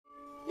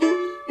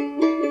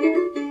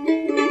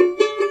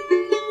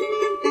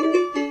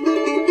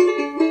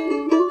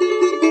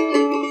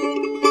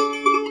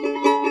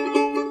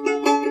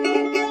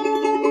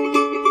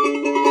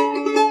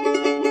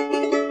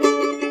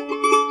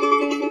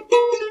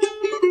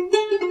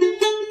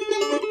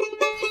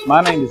My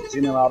name is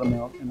Jimmy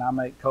Loudermilk, and I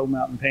make cold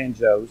mountain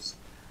banjos.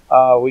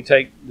 We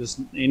take just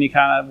any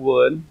kind of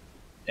wood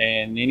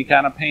and any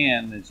kind of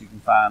pan that you can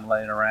find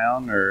laying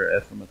around,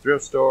 or from a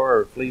thrift store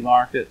or flea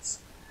markets.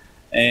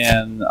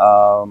 And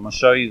I'm going to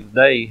show you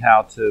today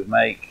how to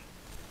make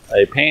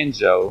a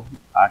panjo,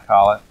 I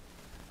call it.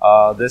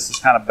 This is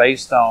kind of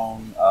based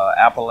on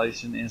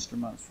Appalachian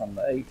instruments from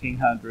the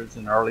 1800s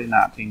and early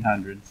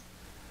 1900s.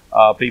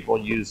 People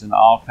using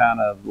all kind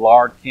of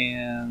lard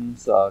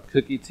cans,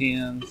 cookie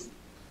tins.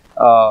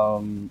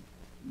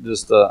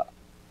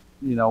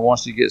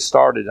 Once you get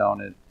started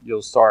on it,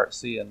 you'll start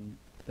seeing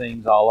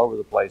things all over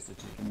the place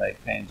that you can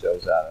make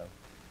banjos out of.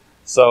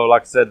 So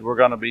like I said, we're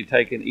going to be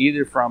taking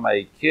either from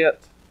a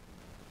kit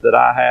that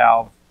I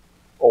have,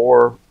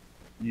 or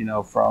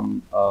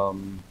from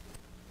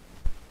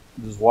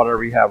just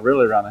whatever you have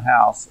really around the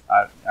house.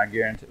 I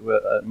guarantee,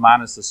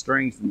 minus the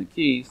strings and the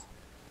keys,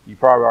 you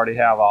probably already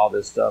have all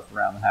this stuff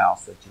around the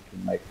house that you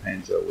can make a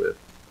banjo with.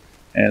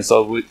 And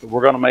so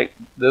we're going to make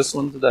this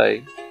one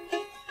today.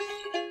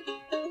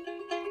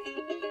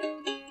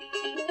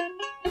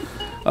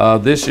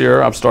 This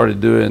year I've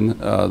started doing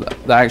the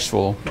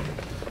actual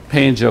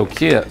banjo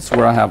kits,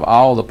 where I have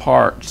all the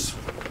parts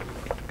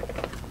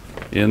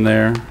in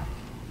there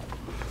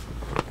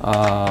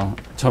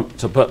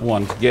to put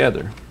one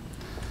together.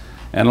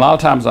 And a lot of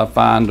times I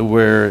find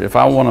where if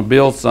I want to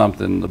build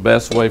something, the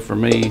best way for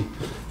me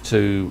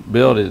to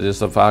build it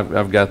is if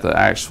I've got the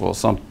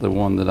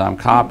one that I'm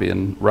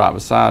copying right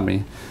beside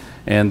me,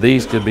 and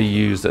these could be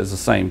used as the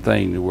same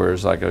thing.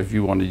 Whereas like if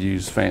you want to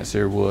use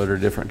fancier wood or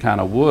different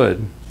kind of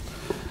wood,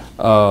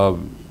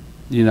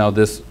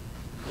 this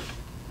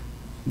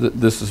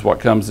is what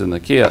comes in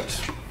the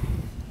kit.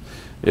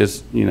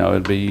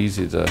 It'd be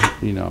easy to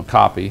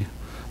copy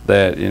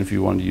that. And if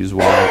you want to use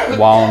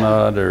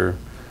walnut or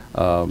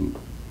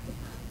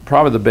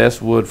probably the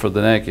best wood for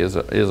the neck is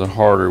a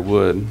harder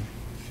wood.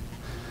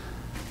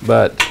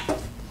 But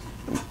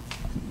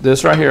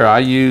this right here,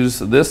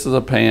 this is a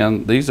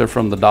pan. These are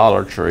from the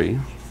Dollar Tree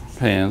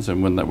pans,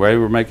 and when they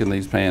were making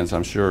these pans,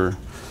 I'm sure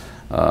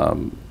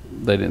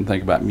they didn't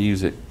think about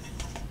music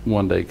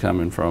one day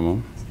coming from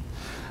them.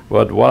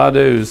 But what I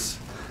do is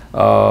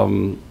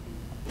I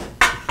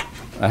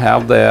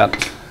have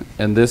that,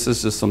 and this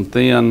is just some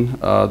thin,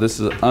 this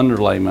is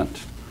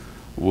underlayment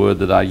wood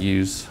that I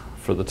use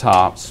for the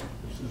tops.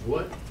 This is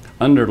what?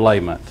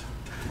 Underlayment.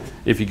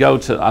 If you go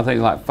to, I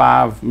think like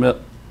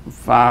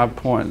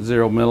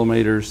 5.0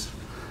 millimeters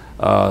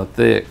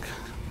thick,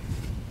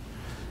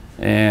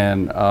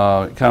 and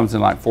it comes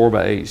in like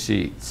 4x8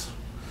 sheets,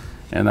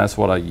 and that's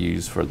what I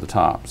use for the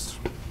tops.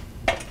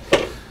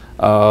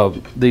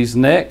 These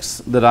necks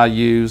that I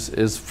use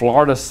is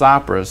Florida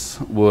cypress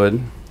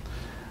wood,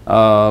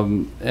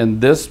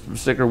 and this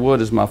particular wood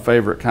is my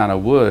favorite kind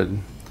of wood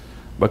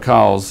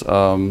because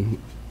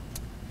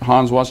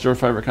Hans, what's your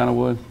favorite kind of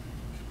wood?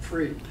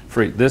 Free.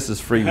 Free. This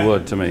is free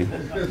wood to me.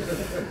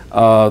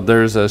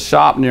 There's a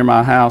shop near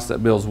my house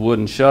that builds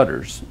wooden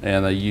shutters,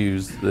 and they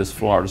use this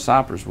Florida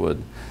cypress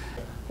wood.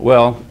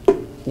 Well,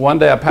 one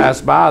day I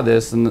passed by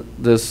this, and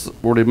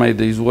where they made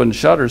these wooden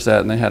shutters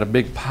at, and they had a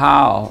big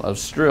pile of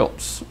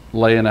strips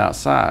laying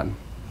outside.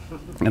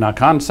 And I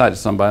contacted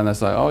somebody, and they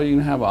said, "Oh, you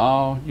can have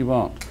all you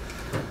want."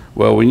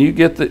 Well,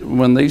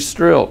 when these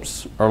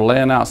strips are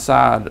laying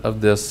outside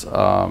of this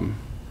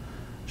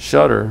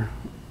shutter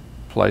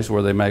place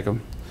where they make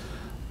them,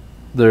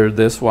 they're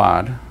this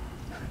wide.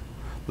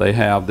 They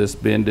have this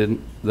bended.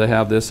 They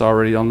have this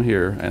already on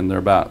here, and they're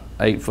about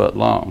 8 foot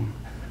long.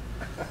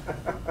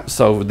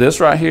 So this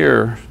right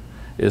here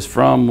is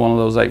from one of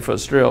those 8-foot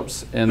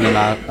strips, and then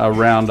I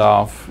round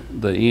off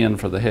the end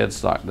for the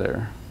headstock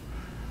there.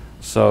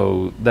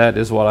 So that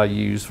is what I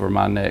use for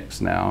my necks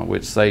now,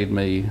 which saved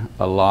me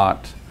a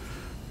lot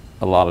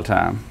of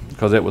time,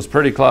 because it was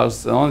pretty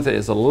close. The only thing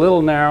is a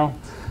little narrow,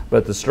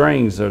 but the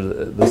strings are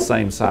the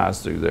same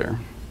size through there.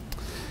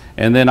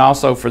 And then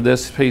also for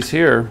this piece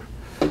here,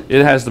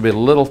 it has to be a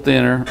little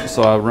thinner,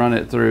 so I run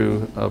it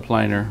through a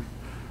planer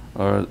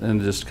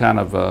and just kind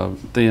of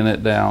thin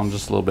it down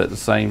just a little bit, the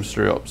same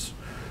strips.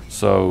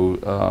 So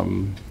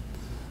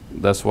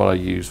that's what I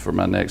use for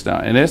my necks now.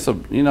 And it's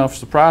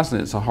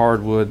surprisingly, it's a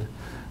hardwood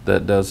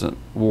that doesn't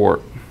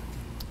warp.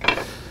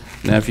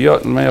 Now, if you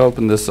may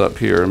open this up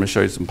here, let me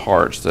show you some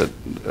parts that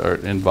are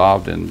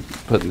involved in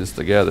putting this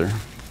together.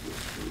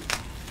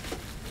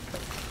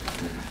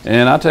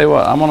 And I'll tell you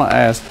what, I'm going to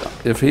ask,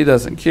 if he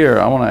doesn't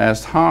care, I want to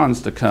ask Hans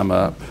to come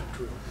up,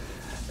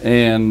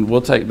 and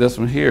we'll take this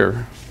one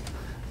here,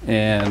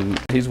 and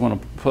he's going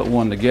to put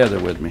one together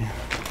with me,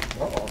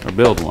 or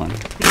build one.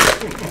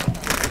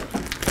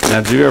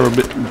 Now, did you ever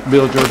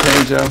build your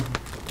banjo?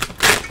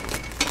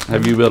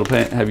 Have you built a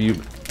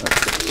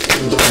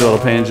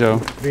banjo?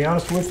 To be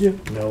honest with you,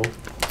 no.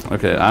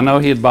 Okay, I know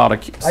he had bought I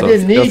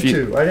didn't need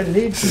to.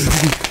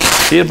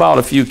 He had bought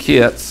a few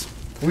kits.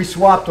 We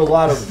swapped a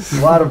lot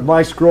of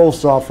my scroll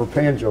saw for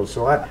banjo,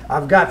 so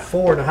I've got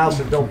 4 in the house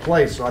that don't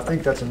play, so I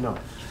think that's enough.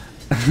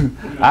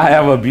 I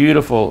have a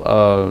beautiful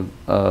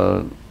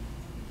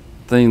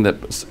thing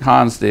that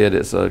Hans did.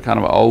 It's a kind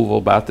of an oval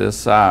about this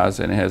size,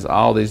 and it has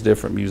all these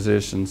different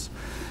musicians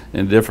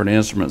and different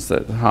instruments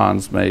that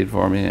Hans made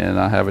for me, and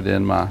I have it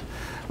in my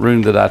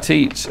room that I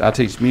teach. I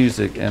teach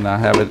music, and I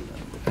have it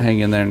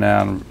hanging there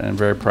now, and I'm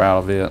very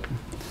proud of it.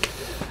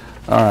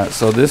 All right,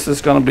 so this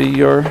is going to be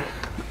your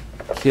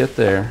kit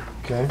there.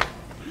 Okay.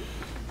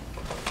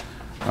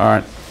 All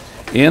right,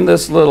 in the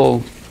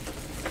little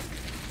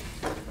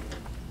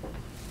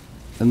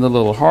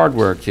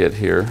hardware kit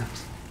here,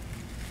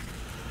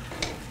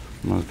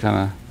 I'm gonna kind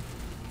of,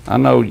 I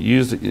know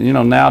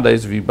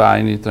nowadays if you buy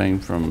anything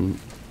from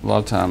a lot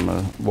of time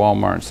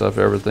Walmart and stuff,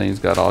 everything's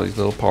got all these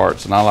little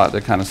parts, and I like to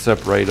kind of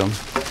separate them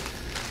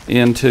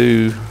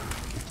into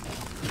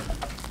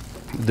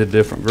the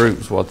different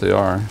groups, what they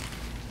are.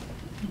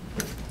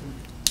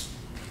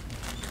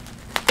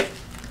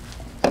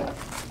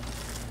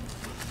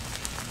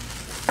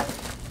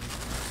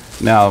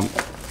 Now,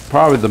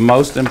 probably the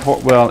most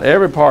important, well,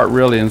 every part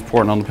really is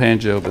important on the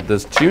banjo, but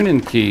this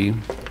tuning key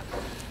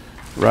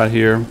right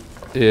here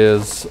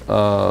is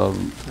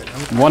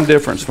one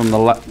difference from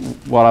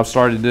what I've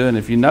started doing.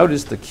 If you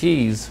notice, the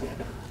keys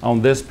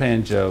on this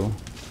banjo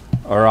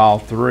are all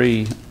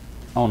 3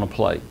 on a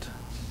plate.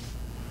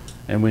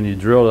 And when you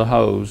drill the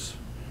hose,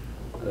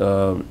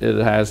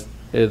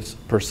 it's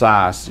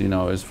precise,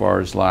 as far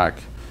as like,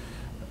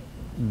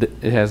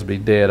 it has to be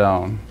dead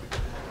on.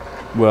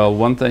 Well,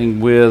 one thing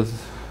with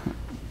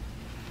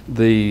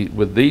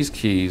these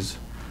keys,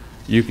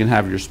 you can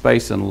have your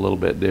spacing a little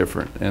bit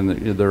different, and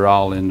they're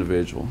all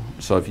individual.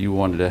 So if you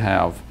wanted to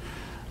have,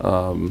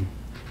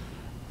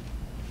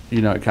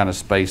 it kind of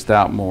spaced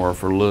out more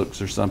for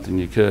looks or something,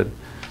 you could.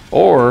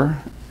 Or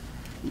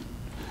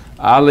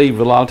I leave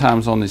a lot of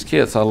times on these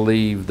kits, I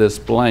leave this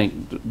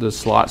blank, the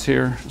slots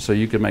here, so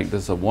you can make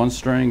this a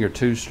 1-string or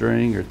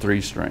 2-string or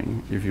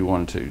 3-string if you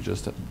wanted to,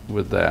 just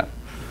with that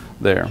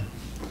there.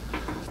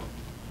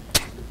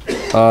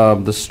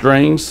 The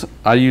strings,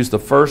 I use the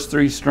first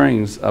 3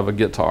 strings of a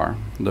guitar.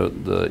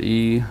 The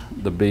E,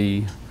 the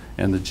B,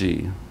 and the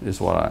G is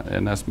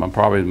and that's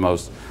probably the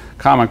most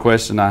common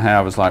question I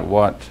have is like,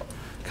 what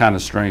kind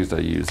of strings do I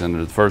use? And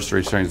the first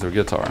 3 strings of a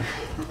guitar.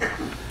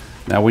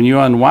 Now when you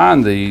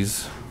unwind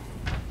these,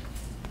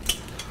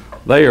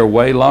 they are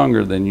way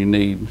longer than you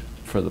need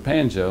for the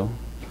banjo,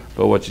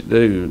 but what you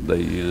do,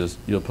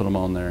 you'll put them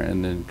on there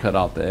and then cut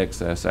off the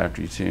excess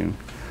after you tune.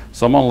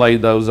 So I'm gonna lay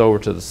those over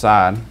to the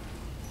side.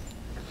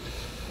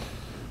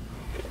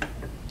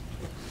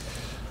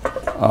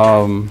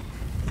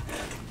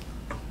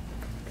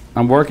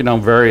 I'm working on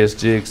various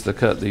jigs to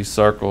cut these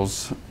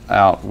circles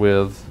out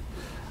with.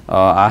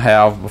 I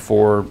have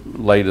before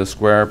laid a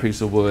square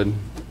piece of wood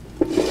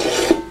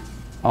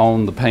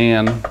on the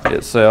pan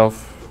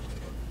itself,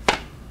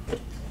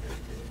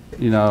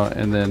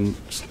 and then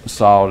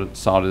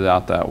sawed it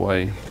out that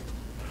way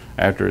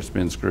after it's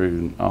been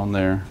screwed on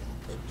there.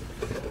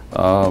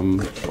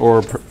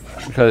 Or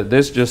cut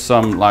this just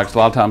some, like a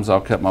lot of times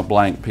I'll cut my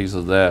blank piece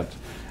of that,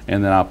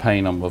 and then I'll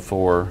paint them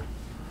before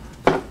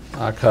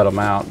I cut them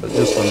out, but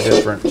just some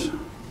different,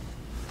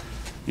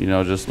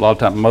 just a lot of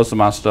times, most of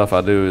my stuff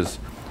I do is,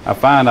 I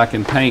find I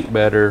can paint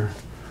better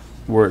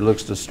where it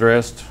looks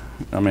distressed.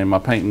 I mean, my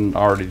painting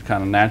already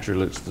kind of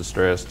naturally looks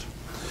distressed,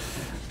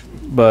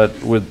 but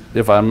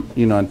if I,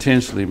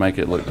 intentionally make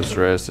it look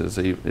distressed,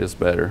 it's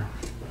better.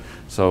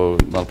 So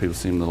a lot of people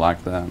seem to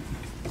like that.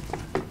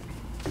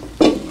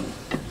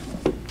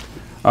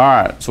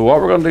 All right, so what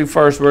we're gonna do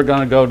first, we're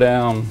gonna go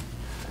down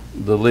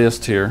the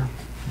list here,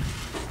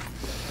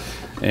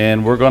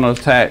 and we're going to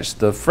attach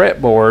the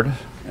fretboard,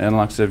 and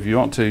like I said, if you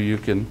want to, you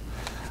can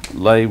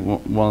lay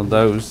one of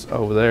those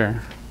over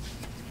there.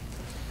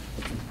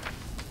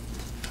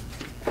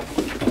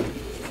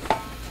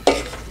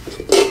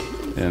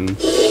 And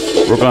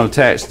we're going to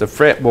attach the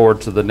fretboard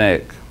to the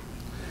neck.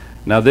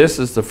 Now this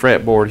is the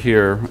fretboard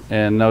here,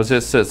 and notice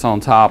it sits on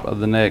top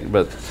of the neck,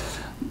 but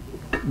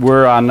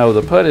where I know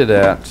to put it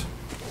at,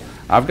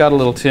 I've got a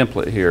little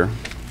template here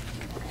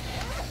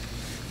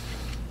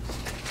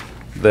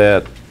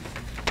that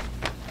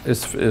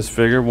is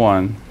figure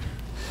 1,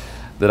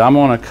 that I'm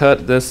going to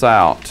cut this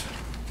out,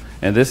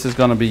 and this is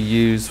going to be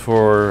used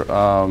for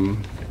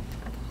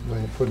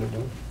putting it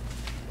down?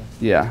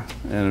 Yeah,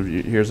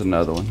 and here's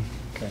another one.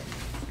 Okay.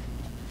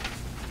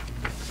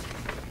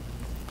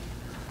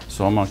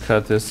 So I'm going to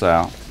cut this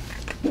out.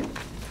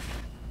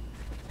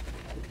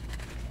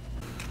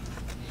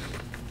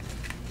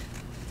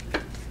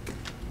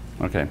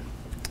 Okay.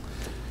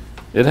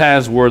 It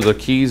has where the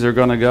keys are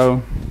going to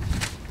go.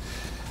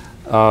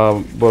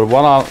 But a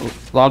lot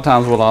of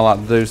times what I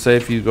like to do, say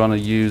if you're going to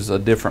use a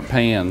different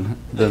pan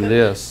than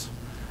this,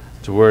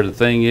 to where the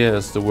thing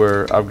is, to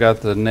where I've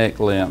got the neck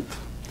length,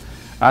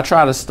 I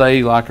try to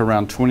stay like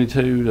around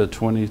 22 to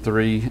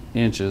 23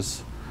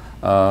 inches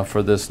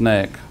for this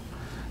neck.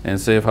 And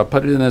see if I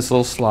put it in this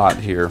little slot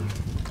here,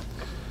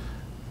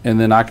 and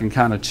then I can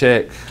kind of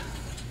check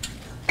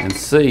and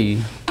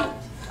see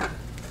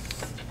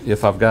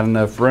if I've got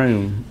enough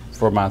room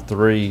for my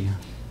 3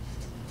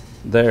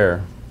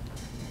 there.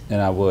 And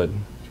I would.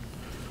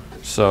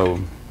 So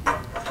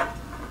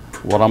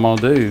what I'm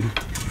gonna do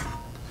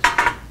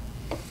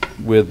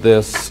with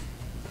this,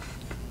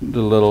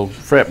 the little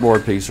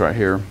fretboard piece right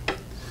here,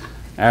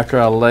 after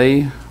I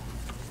lay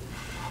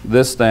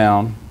this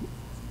down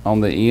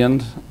on the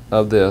end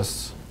of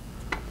this,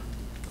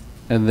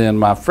 and then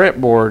my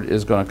fretboard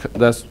is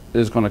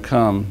gonna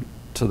come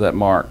to that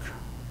mark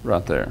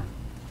right there,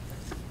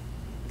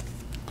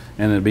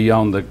 and it'll be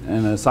on the,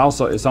 and it's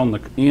on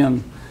the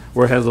end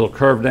where it has a little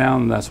curve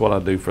down, and that's what I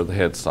do for the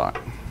headstock.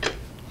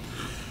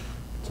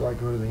 So I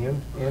go to the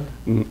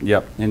end?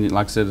 Yep, and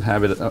like I said,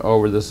 have it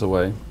over this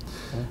way,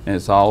 and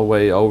it's all the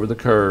way over the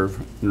curve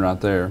and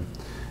right there,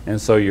 and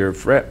so your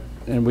fret,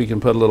 and we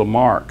can put a little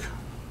mark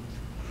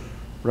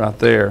right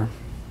there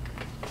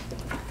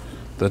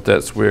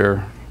that's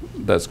where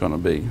that's going to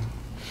be.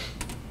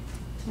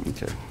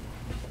 Okay.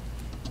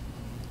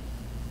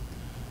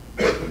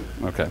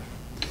 Okay.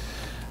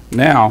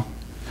 Now,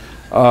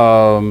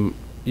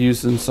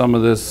 using some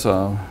of this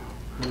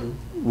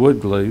wood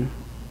glue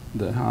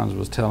that Hans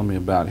was telling me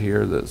about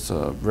here, that's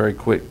a very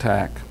quick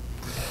tack,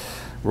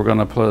 we're going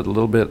to put a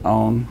little bit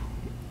on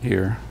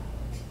here.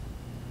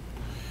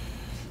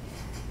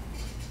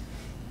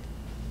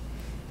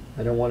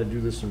 I don't want to do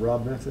this the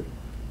Rob method.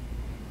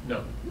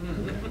 No.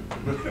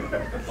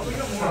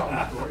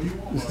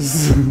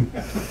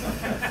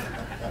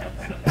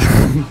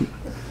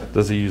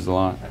 Does he use a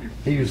lot?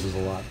 He uses a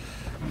lot.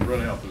 You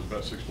run out, there's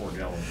about 6 more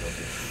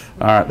gallons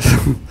up All right.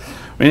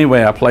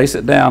 Anyway, I place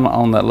it down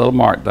on that little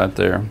mark right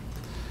there.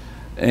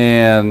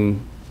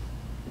 And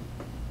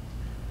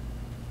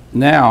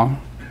now,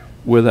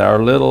 with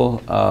our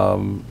little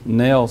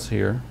nails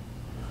here,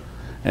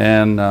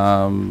 and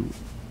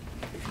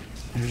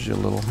here's your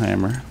little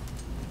hammer.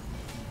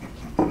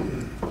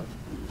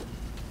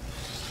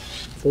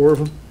 4 of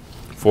them?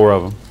 4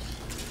 of them.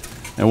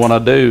 And what I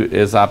do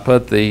is I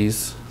put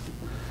these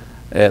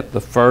at the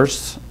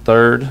 1st,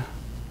 3rd,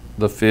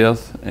 the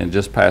 5th, and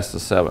just past the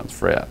 7th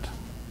fret.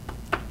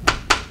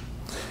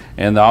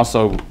 And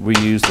also we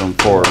use them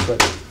for, Get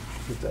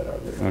that out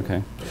of there.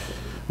 okay,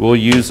 we'll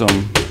use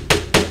them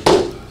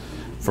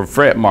for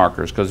fret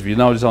markers, because if you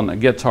notice on the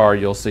guitar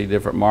you'll see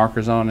different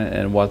markers on it,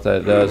 and what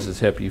that does is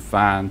help you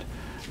find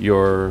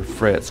your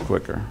frets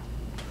quicker.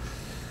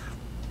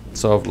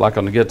 So if, like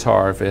on the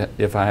guitar,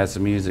 if I had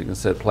some music and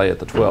said play at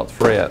the 12th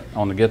fret,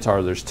 on the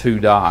guitar there's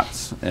 2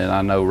 dots, and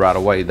I know right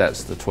away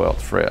that's the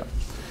 12th fret.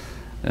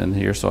 And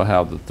here, so I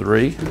have the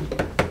 3,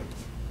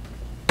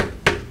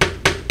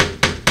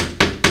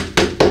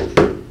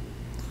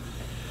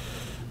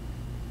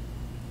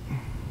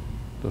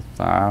 the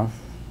 5,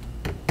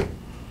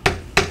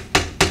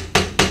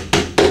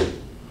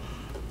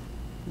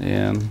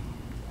 and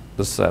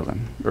the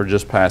 7, or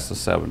just past the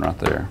 7 right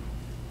there.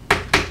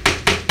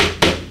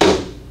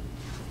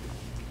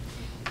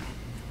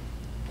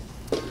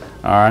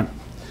 All right,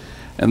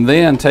 and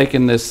then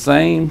taking this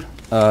same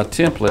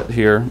template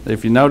here,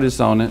 if you notice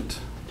on it,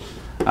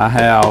 I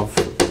have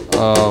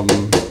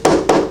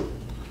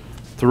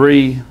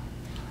 3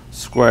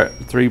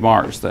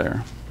 marks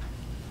there,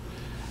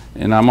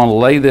 and I'm going to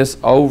lay this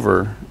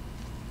over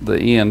the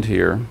end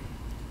here,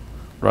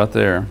 right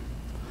there,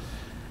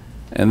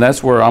 and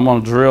that's where I'm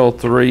going to drill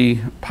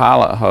 3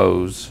 pilot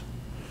holes.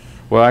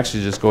 Well,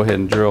 actually, just go ahead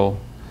and drill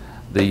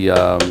the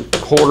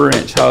 1/4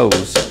 inch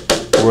hose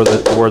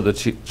where the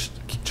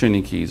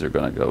tuning keys are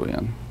going to go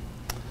in.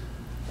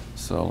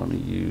 So let me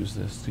use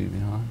this, to be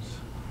honest.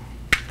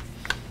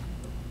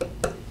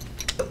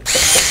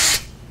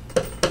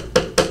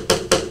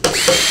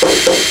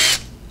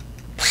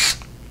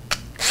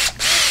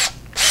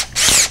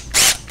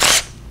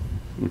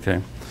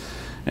 Okay,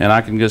 and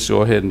I can just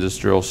go ahead and just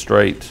drill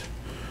straight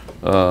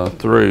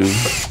through,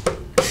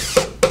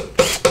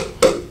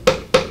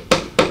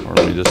 or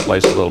let me just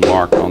place a little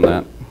mark on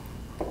that,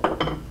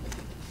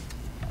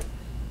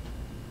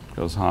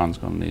 because Han's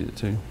going to need it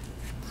too.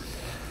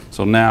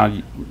 So now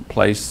you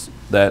place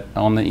that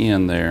on the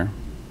end there.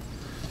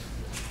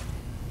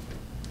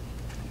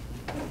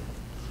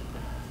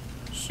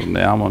 So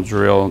now I'm going to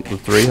drill the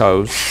 3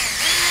 holes.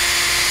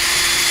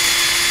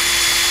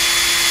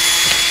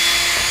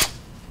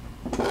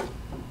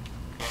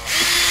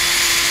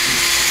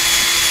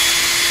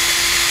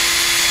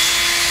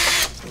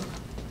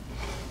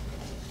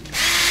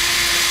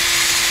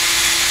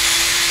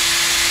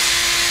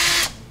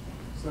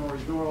 So are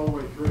you going all the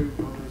way through?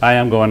 I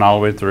am going all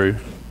the way through.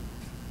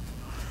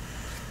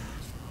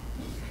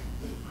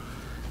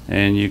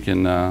 And you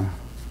can kind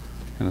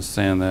of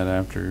sand that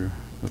after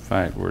the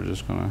fact. We're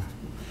just going to.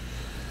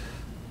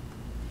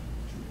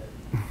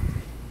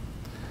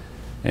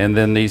 And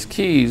then these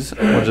keys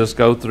will just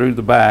go through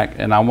the back,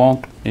 and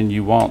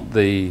you want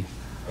the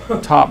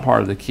top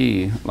part of the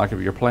key, like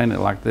if you're playing it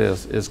like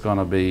this, it's going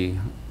to be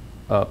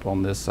up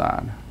on this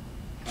side.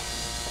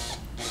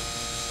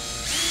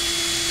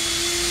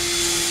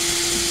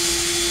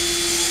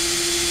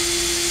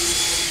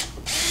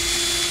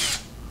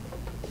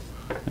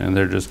 And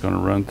they're just going to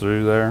run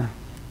through there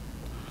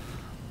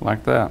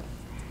like that.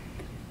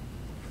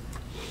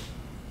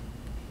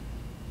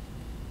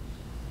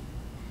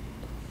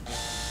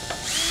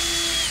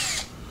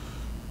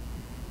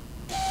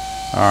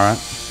 All right.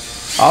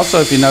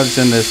 Also, if you notice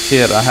in this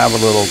kit, I have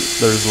there's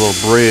a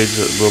little bridge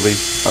that we'll be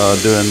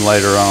doing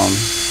later on.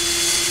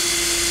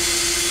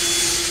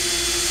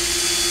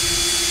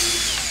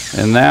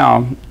 And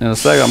now, in a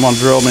second, I'm going to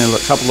drill me a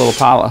couple little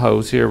pilot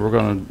holes here. We're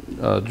going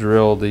to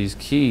drill these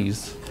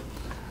keys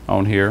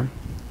on here.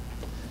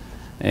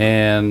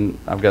 And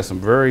I've got some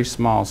very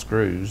small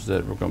screws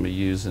that we're going to be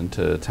using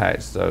to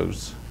attach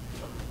those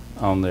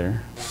on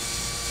there.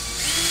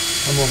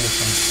 I'm almost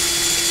done.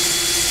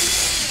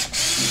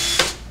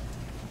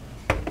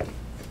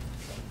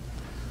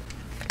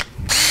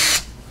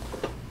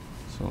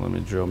 So let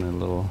me drill me a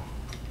little.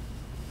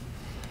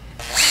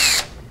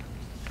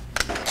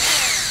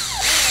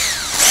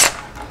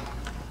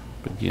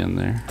 Begin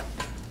there.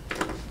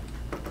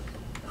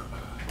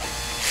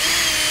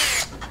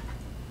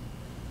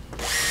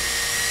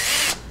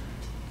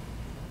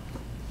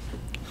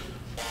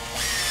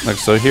 Like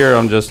so here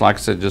I'm just, like I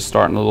said, just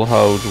starting a little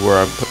hole to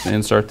where I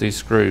insert these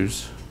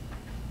screws.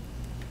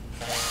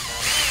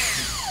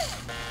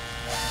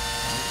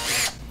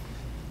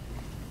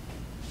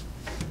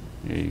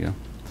 There you go.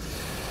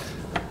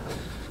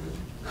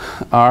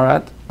 All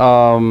right.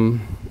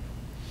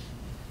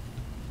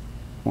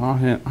 While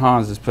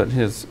Hans is putting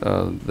his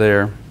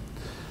there,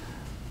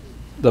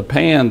 the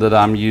pan that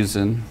I'm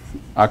using,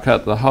 I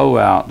cut the hole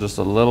out just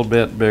a little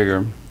bit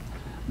bigger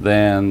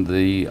than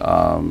the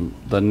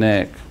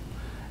neck.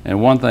 And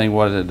one thing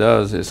what it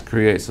does is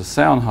creates a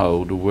sound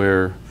hole to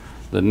where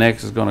the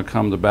neck is going to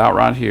come to about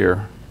right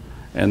here,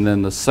 and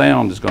then the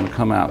sound is going to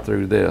come out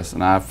through this.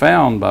 And I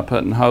found by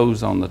putting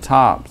holes on the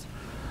tops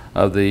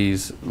of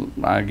these,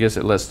 I guess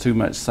it lets too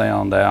much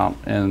sound out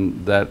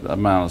in that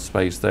amount of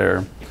space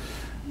there.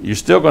 You're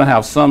still going to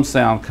have some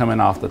sound coming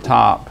off the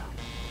top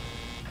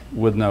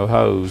with no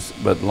hose,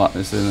 but then you're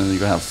going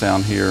to have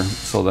sound here,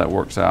 so that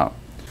works out.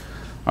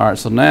 All right,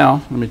 so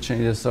now let me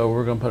change this over.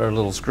 We're going to put our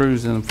little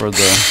screws in for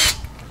the.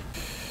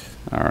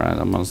 All right,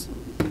 I'm going to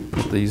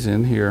put these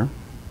in here.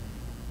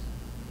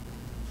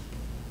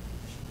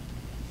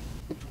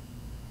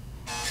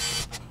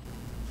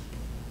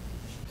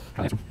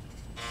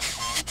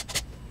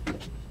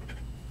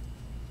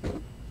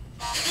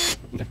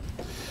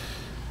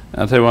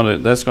 I'll tell you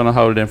what, that's going to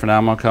hold it in for now.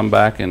 I'm going to come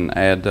back and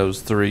add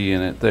those 3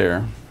 in it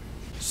there.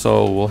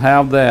 So we'll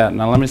have that.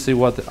 Now let me see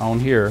what on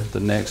here, the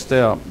next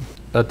step,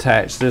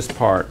 attach this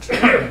part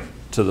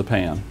to the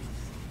pan.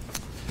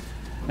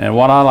 And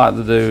what I like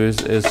to do is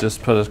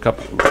just put a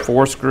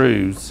 4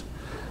 screws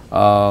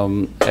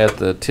at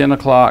the 10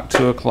 o'clock,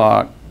 2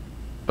 o'clock,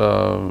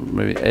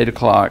 maybe 8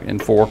 o'clock,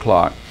 and 4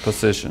 o'clock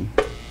position.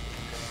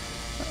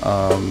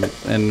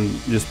 And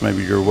just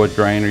maybe your wood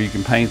grain, or you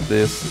can paint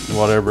this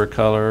whatever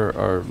color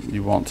or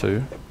you want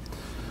to,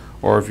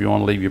 or if you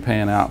want to leave your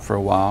pan out for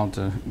a while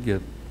to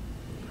get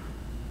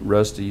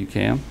rusty, you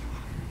can.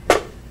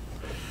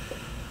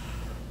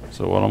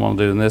 So what I'm going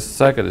to do in this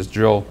second is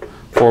drill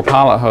 4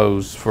 pilot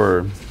holes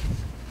for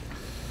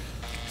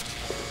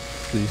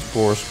these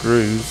 4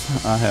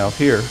 screws I have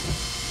here.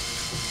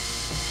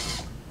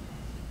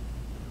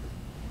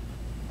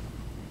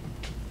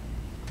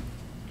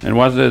 And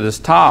what I did, this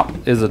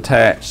top is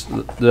attached.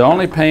 The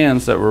only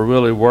pans that will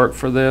really work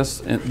for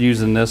this,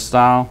 using this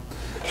style,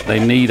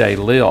 they need a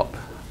lip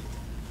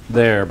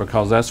there,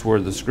 because that's where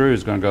the screw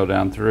is going to go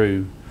down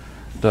through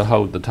to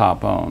hold the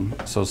top on.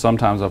 So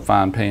sometimes I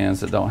find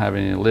pans that don't have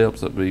any lips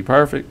that would be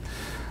perfect,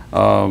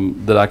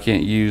 that I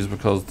can't use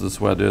because this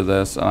is what I do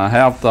this. And I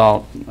have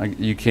thought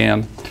you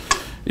can,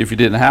 if you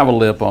didn't have a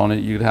lip on it,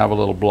 you'd have a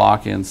little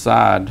block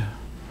inside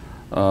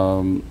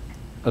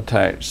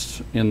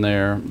attached in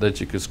there that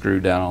you could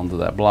screw down onto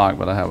that block,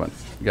 but I haven't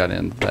got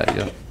into that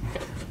yet.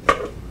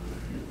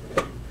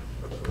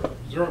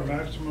 Is there a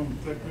maximum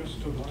thickness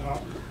to the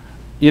top?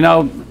 You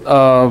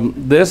know,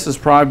 this is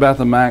probably about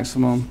the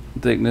maximum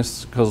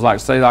thickness, because like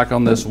say like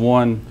on this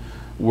one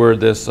where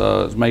this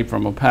is made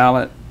from a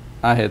pallet,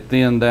 I had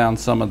thinned down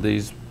some of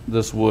this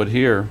wood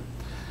here,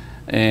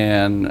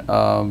 and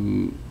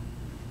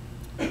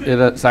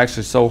it's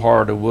actually so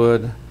hard to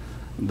wood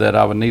that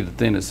I would need to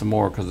thin it some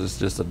more, because it's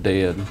just a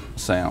dead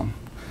sound.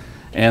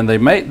 And they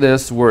make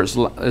this where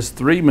it's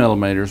 3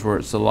 millimeters, where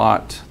it's a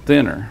lot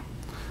thinner.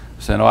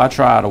 So I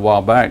tried a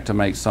while back to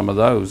make some of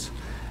those,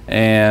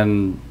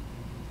 and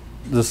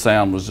the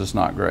sound was just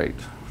not great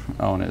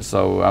on it.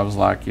 So I was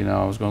like, you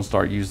know, I was going to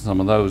start using some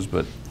of those,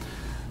 but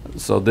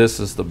so this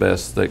is the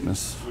best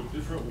thickness. Would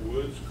different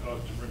woods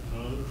cause different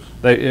tones?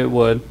 It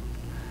would.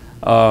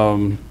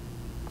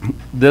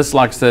 This,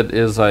 like I said,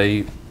 is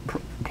a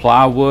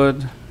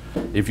plywood.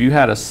 If you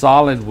had a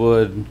solid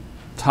wood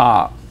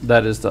top,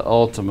 that is the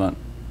ultimate.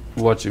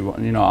 What you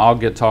want, you know, all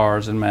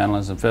guitars and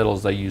mandolins and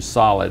fiddles, they use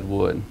solid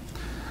wood.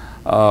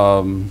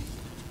 I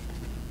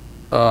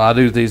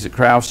do these at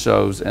craft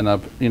shows, and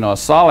a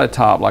solid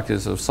top like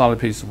this, a solid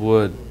piece of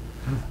wood,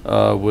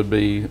 would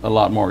be a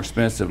lot more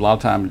expensive. A lot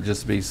of times it'd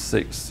just be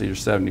 $60 or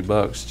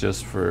 $70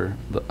 just for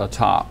a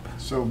top.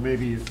 So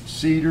maybe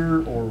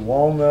cedar or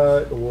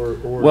walnut, or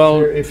Well,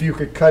 if you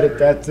could cut it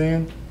that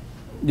thin.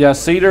 Yeah,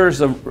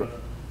 cedar's a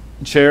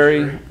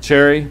cherry.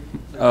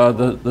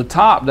 The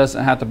top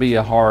doesn't have to be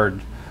a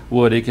hard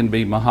wood. It can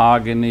be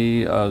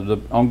mahogany.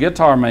 On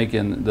guitar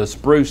making, the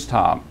spruce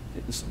top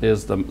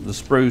is the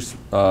spruce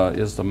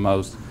is the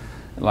most,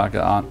 like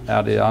a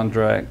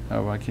Adirondack.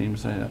 Oh, I can't even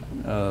say it.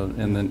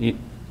 And then it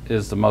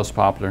is the most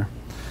popular.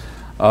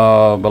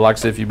 But like I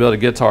said, if you build a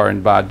guitar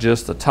and buy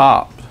just the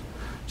top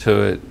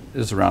to it,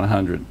 it's around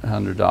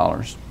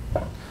 $100.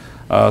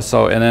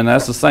 So, and then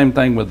that's the same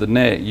thing with the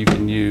neck. You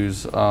can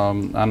use,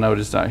 I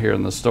noticed out here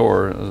in the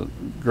store, a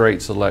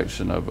great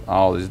selection of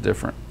all these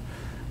different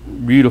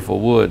beautiful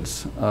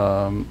woods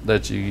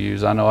that you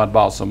use. I know I'd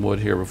bought some wood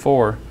here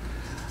before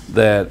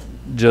that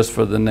just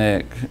for the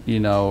neck, you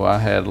know, I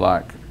had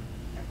like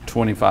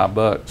 25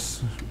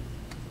 bucks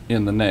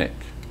in the neck,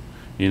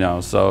 you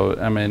know. So,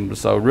 I mean,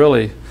 so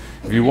really,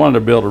 if you wanted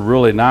to build a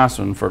really nice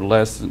one for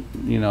less than,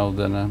 you know,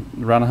 than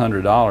around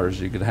 $100,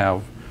 you could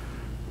have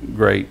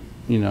great,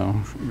 you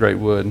know, great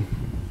wood.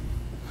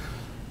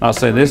 I'll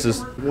say this is.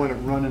 You want it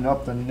running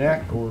up the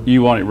neck, or?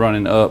 You want it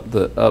running up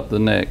the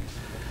neck.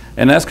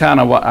 And that's kind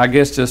of what, I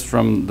guess, just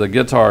from the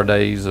guitar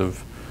days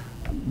of,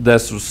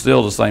 that's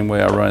still the same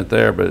way I run it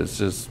there, but it's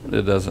just,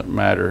 it doesn't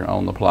matter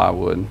on the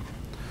plywood.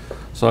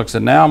 So like I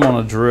said, now I'm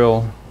going to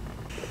drill.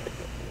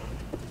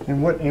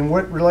 And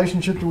what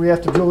relationship do we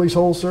have to drill these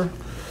holes, sir?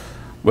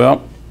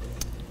 Well,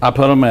 I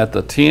put them at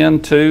the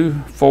 10, 2,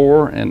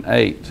 4, and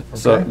 8. Okay.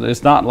 So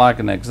it's not like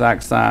an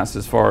exact science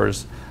as far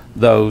as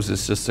those.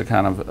 It's just to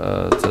kind of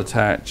to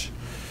attach.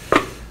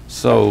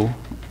 So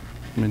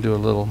let me do a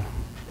little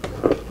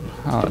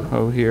highlight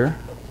hoe here.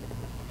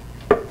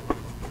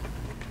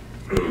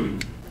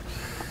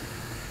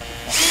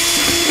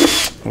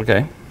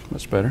 Okay,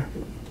 that's better.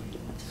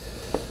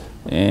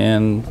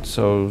 And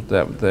so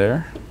that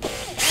there.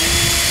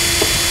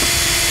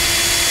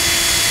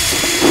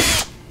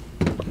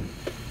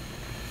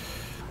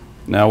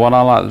 Now what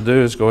I like to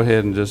do is go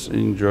ahead and just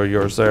enjoy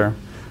yours there.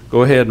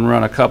 Go ahead and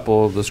run a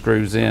couple of the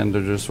screws in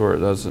to just where it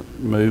doesn't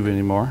move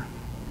anymore.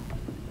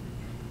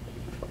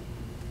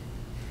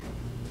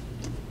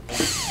 A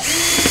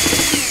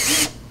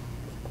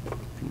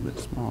bit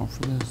small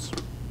for this.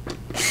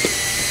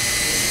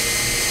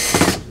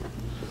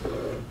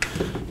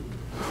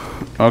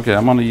 Okay,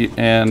 I'm gonna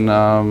and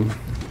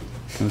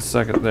in a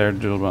second there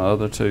do my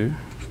other two.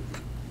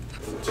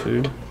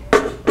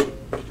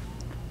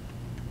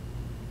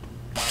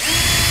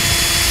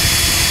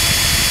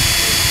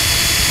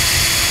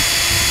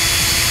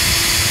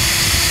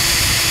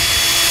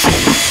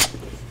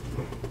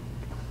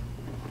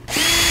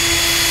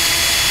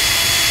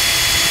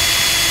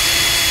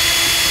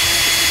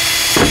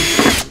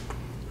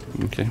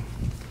 Okay.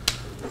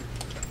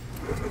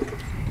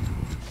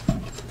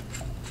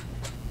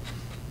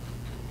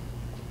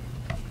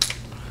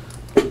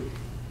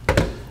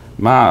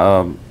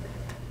 My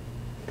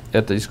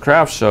at these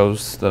craft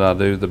shows that I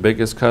do, the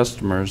biggest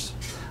customers,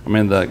 I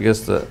mean, I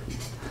guess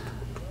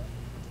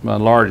my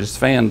largest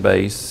fan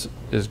base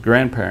is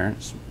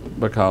grandparents,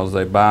 because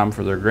they buy them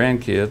for their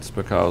grandkids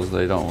because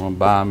they don't want to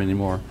buy them any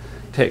more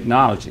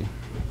technology.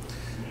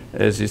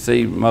 As you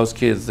see, most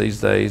kids these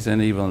days,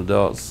 and even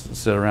adults,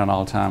 sit around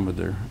all the time with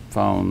their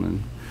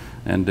phone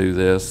and do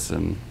this.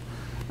 And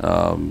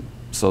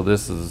so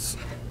this is,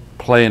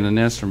 playing an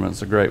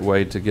instrument's a great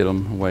way to get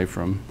them away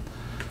from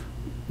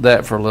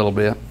that for a little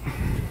bit.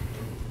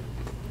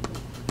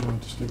 You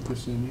want to stick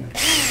this in yet?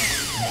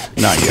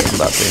 Not yet, I'm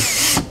about to.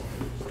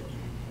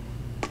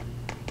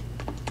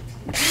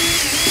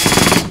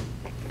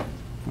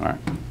 All right.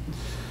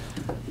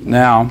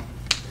 Now,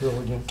 Drill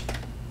again.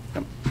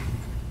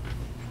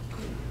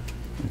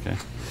 okay.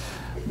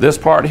 This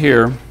part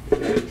here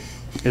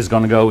is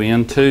going to go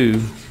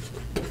into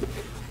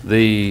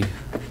the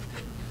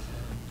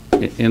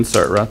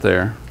insert right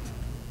there.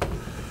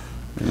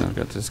 And I've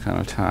got this kind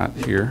of tight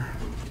here.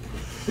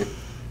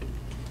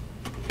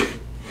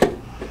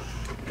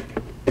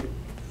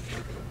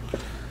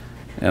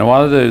 And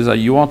what I do is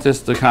you want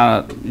this to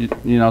kind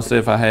of, you know, say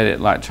if I had it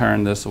like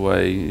turned this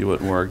way, it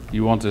wouldn't work.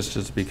 You want this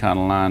just to be kind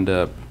of lined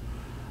up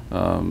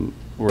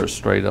where it's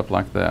straight up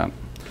like that.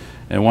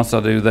 And once I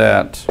do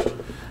that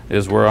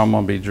is where I'm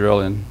going to be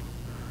drilling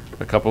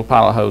a couple of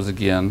pilot holes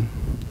again,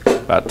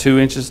 about 2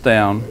 inches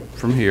down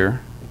from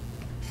here.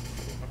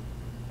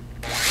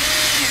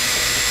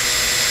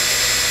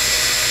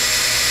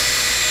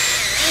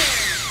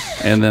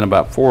 And then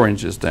about 4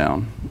 inches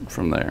down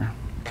from there.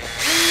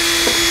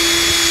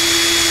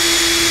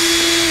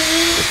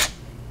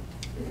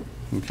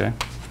 Okay.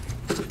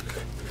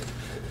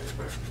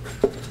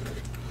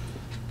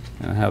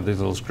 And I have these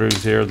little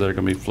screws here that are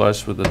going to be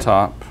flush with the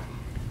top.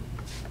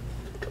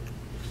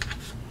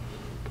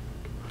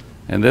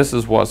 And this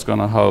is what's going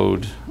to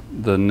hold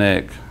the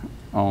neck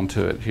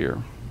onto it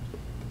here.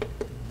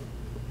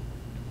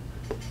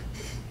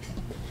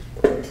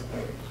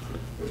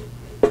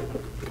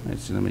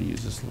 Actually, let me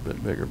use this a little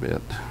bit bigger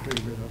bit.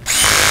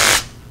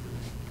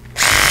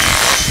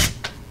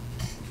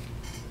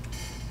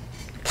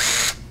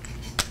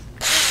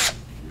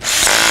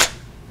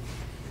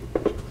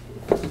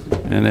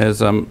 And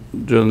as I'm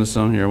doing this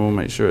on here, I want to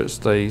make sure it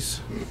stays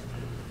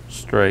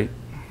straight.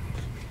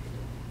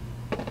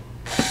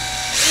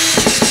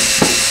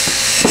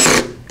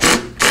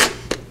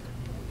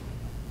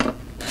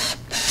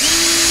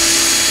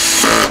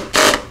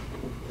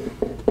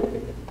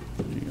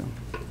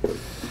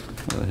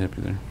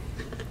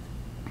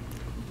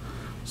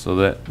 So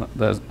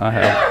that's I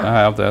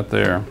have that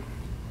there.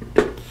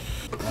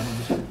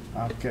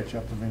 I'll catch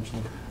up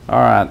eventually. All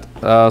right,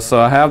 so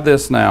I have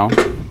this now,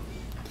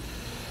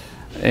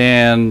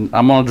 and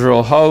I'm going to drill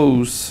a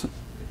hose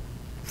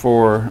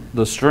for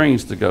the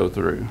strings to go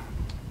through.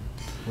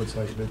 What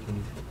size bit can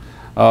you?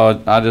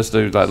 I just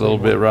do that little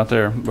bit right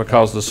there,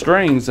 because the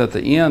strings, at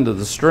the end of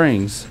the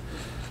strings,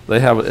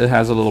 it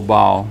has a little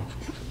ball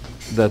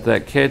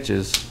that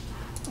catches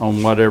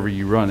on whatever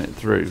you run it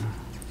through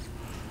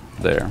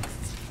there.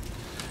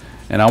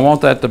 And I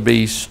want that to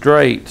be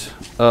straight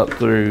up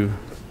through.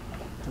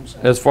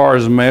 As far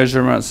as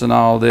measurements and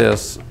all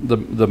this,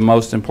 the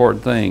most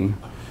important thing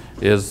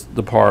is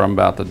the part I'm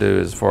about to do.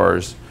 As far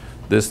as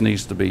this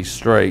needs to be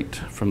straight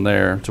from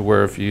there to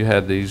where if you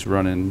had these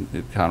running,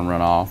 it kind of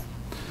run off.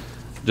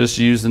 Just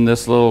using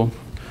this little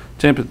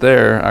template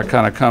there, I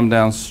kind of come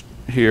down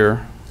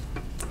here,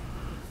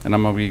 and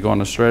I'm going to be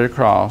going straight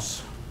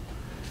across.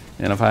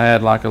 And if I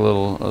had like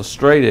a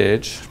straight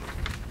edge,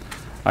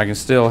 I can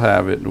still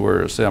have it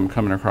where, say, I'm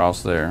coming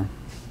across there.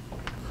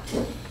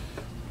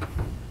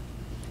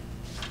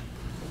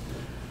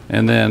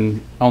 And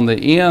then on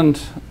the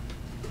end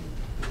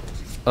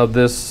of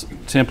this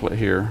template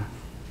here,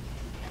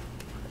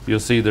 you'll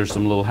see there's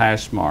some little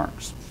hash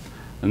marks.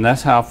 And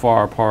that's how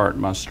far apart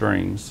my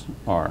strings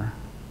are.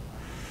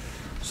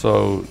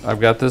 So I've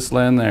got this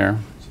laying there.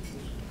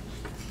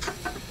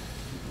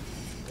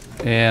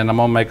 And I'm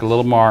gonna make a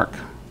little mark.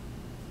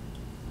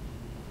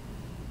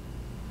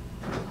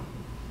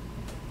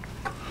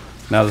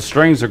 Now the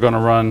strings are gonna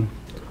run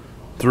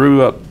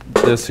through up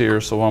this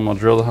here, so I'm gonna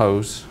drill the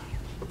hose.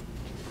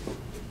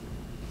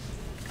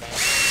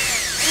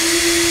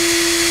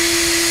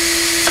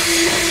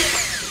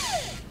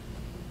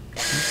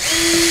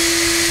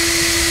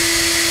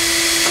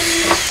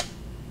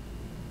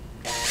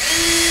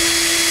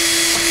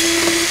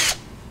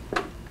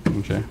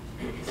 Okay.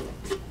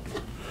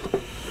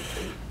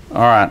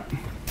 All right.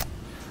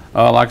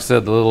 Like I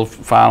said, the little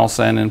final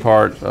sanding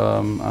part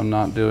I'm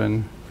not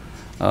doing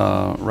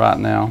right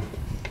now.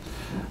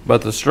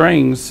 But the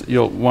strings,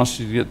 once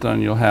you get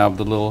done, you'll have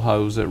the little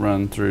hose that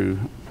run through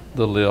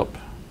the lip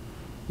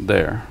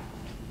there.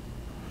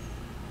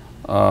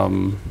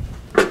 So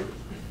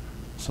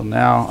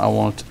now I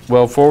want to,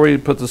 well, before we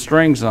put the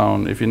strings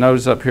on, if you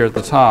notice up here at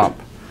the top,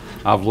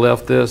 I've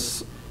left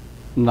this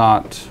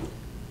not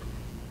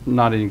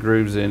any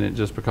grooves in it,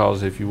 just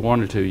because if you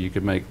wanted to, you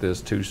could make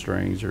this 2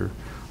 strings or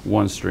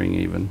 1 string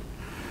even.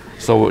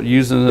 So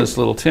using this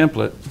little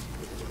template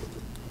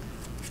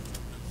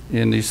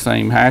in these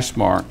same hash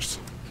marks,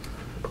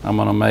 I'm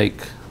going to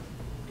make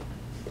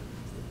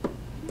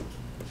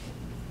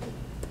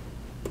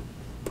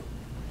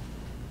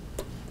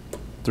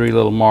three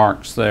little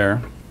marks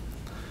there.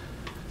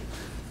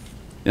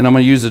 And I'm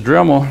going to use a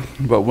Dremel,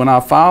 but when I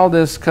file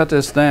this, cut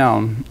this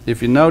down,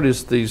 if you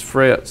notice these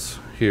frets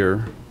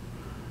here,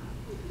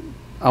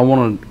 I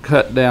want to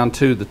cut down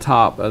to the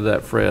top of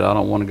that fret. I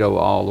don't want to go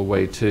all the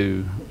way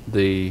to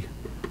the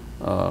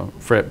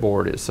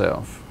fretboard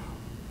itself.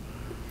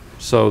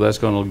 So that's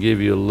going to give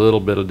you a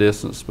little bit of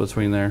distance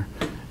between there.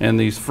 And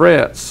these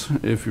frets,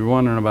 if you're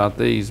wondering about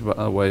these, by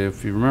the way,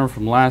 if you remember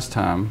from last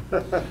time,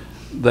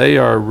 they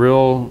are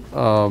real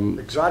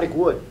exotic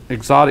wood.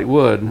 Exotic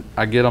wood.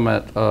 I get them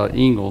at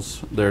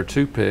Ingles. They're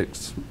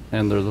toothpicks,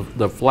 and they're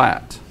the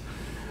flat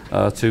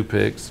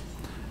toothpicks.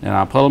 And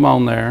I put them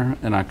on there,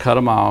 and I cut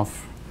them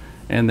off,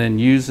 and then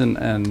using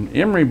an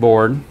emery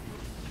board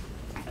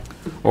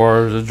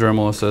or the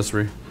Dremel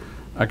accessory,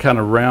 I kind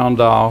of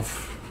round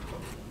off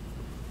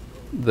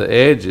the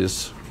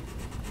edges,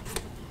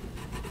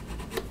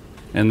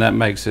 and that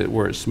makes it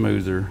where it's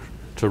smoother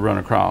to run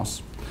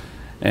across.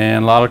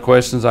 And a lot of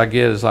questions I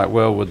get is like,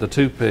 well, with the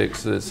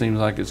toothpicks, it seems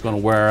like it's going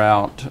to wear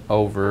out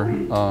over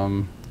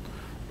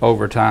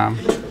time.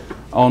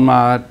 On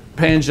my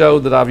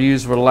Panjo that I've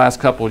used for the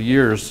last couple of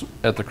years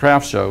at the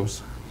craft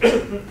shows,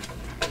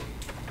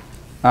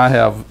 I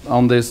have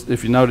on this,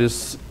 if you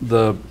notice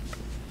the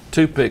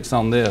toothpicks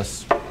on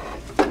this,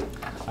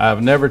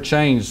 I've never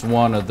changed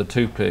one of the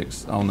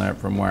toothpicks on there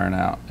from wearing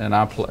out. And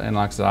like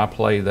I said, I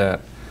play that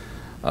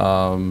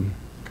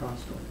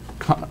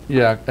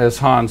yeah, as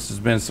Hans has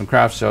been some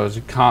craft shows,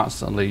 you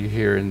constantly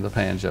hear in the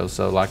Panjo.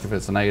 So like if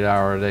it's an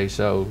 8-hour-a-day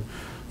show,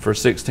 for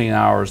 16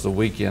 hours a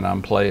weekend,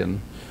 I'm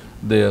playing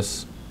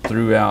this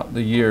throughout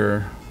the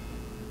year.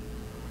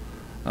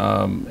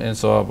 And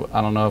so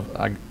I don't know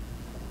if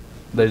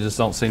they just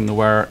don't seem to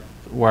wear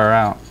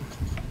out.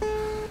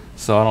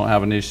 So I don't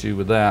have an issue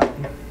with that.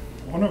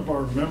 One of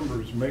our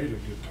members made a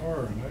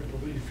guitar, and I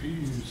believe he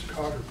used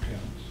cotter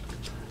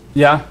pins.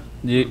 Yeah,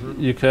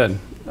 you could.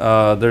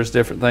 There's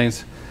different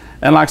things.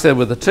 And like I said,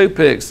 with the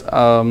toothpicks,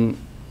 I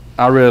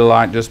really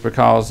like, just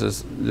because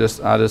it's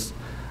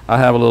I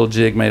have a little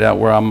jig made out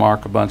where I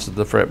mark a bunch of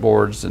the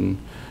fretboards, and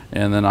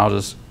then I'll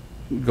just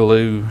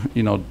glue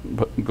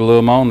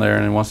them on there,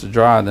 and then once it's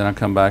dry, then I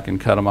come back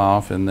and cut them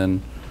off, and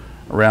then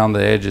round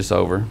the edges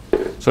over.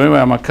 So anyway,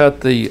 I'm gonna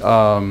cut the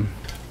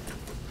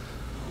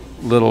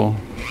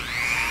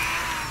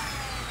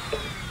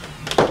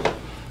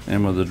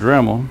And with the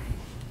Dremel,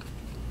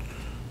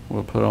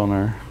 we'll put on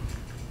there.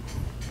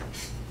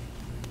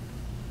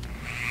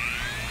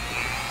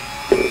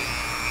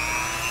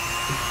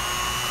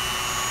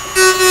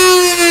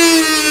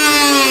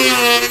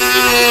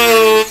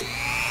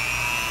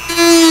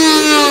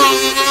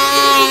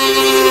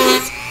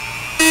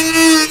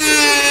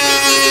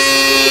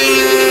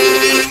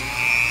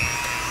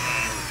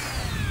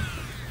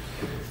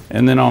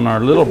 And then on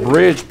our little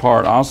bridge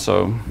part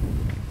also,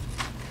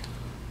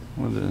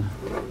 with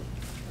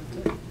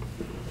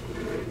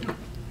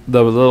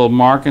the little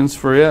markings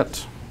for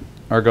it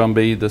are going to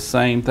be the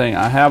same thing.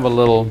 I have a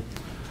little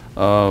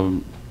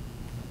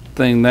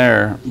thing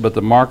there, but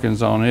the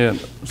markings on it,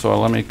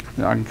 so I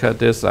can cut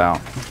this out.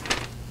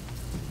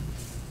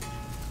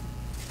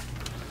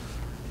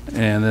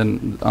 And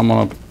then I'm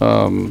going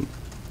to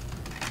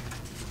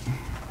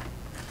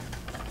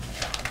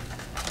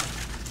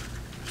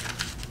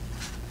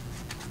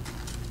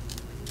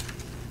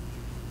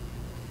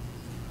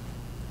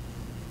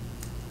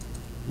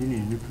You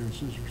need a new pair of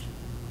scissors.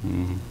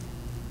 Mm-hmm.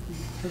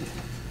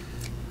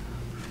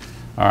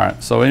 All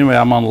right, so anyway,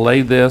 I'm going to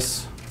lay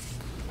this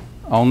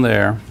on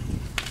there.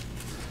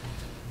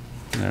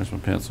 There's my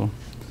pencil.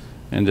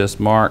 And just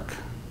mark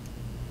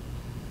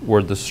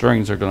where the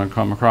strings are going to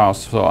come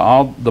across. So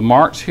all the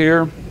marks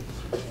here,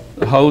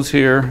 the hose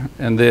here,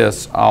 and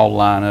this all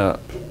line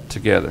up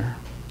together.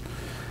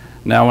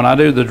 Now when I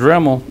do the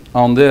Dremel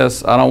on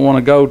this, I don't want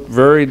to go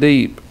very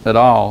deep at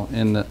all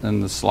in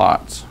the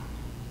slots.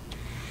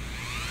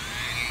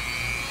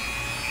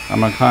 I'm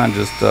going to kind of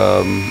just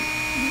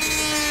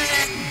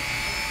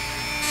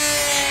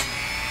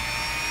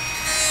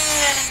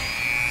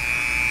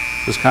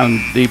kind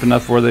of deep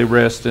enough where they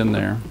rest in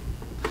there.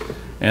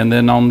 And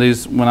then on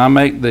these, when I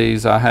make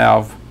these, I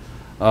have,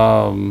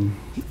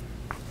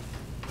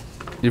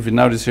 if you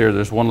notice here,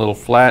 there's one little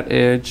flat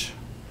edge,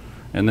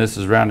 and this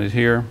is rounded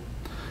here.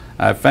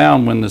 I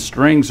found when the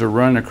strings are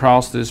running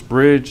across this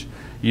bridge,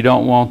 you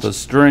don't want the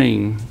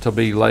string to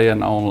be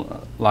laying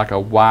on like a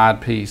wide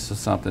piece or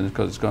something,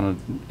 because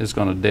it's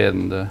gonna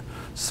deaden the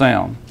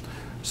sound.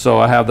 So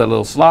I have that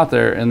little slot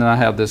there, and then I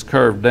have this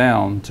curved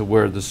down to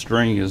where the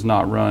string is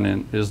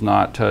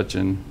not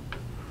touching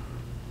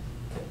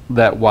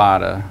that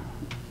wide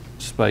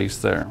space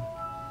there.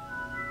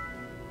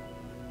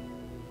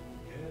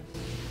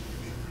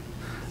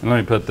 And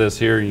let me put this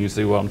here, and you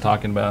see what I'm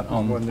talking about.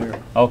 One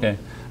there. Okay,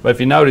 but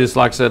if you notice,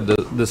 like I said,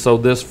 so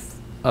this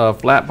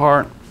flat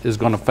part is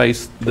going to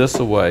face this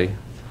away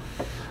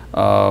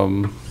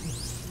to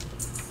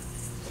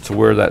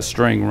where that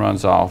string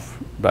runs off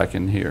back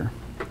in here.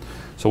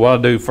 So what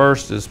I do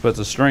first is put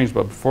the strings,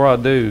 but before I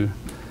do,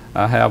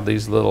 I have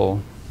these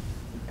little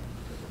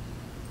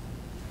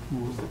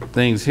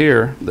things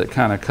here that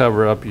kind of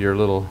cover up your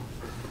little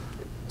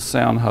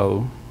sound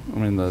hole,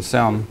 the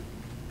sound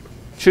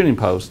tuning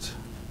post,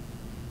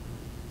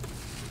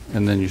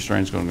 and then your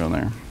string's going to go in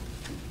there.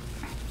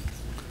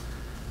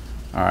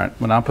 All right,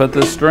 when I put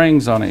the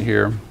strings on it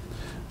here,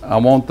 I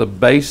want the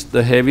bass,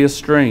 the heaviest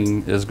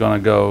string is going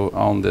to go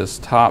on this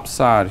top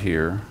side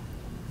here.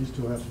 You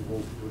still have some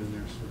holes to put in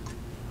there,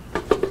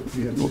 sir.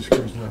 You have 2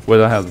 screws left.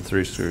 Well, I have the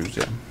 3 screws,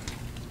 yeah.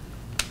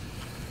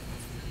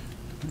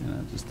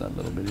 Yeah, just that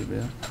little bitty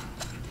bit.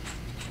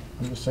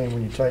 I'm just saying,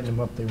 when you tighten them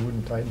up, they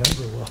wouldn't tighten up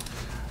real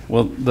well.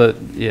 Well,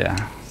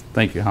 yeah.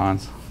 Thank you,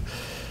 Hans.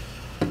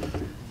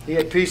 He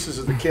had pieces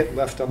of the kit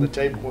left on the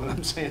table when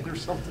I'm saying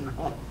there's something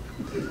wrong.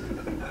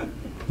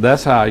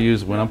 That's how I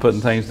use it when I'm putting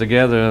things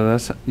together.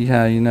 That's,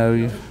 yeah, you know.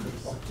 There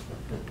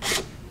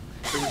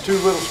were 2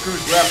 little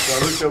screws left. I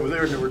looked over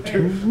there and there were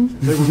 2.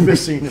 They were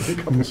missing.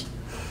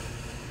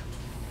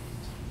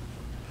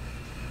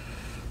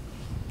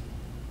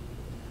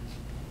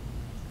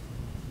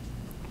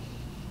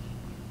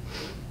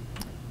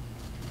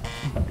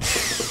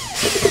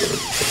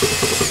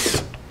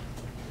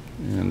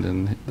 And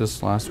then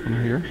this last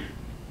one here.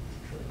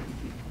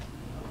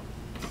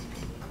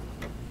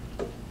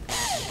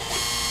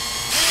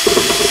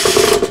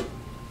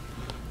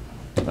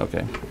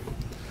 Okay.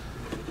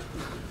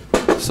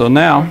 So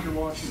now,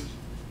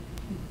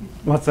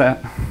 what's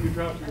that? You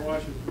dropped your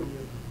washers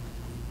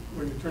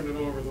when you turned it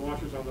over, the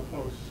washers on the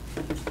post.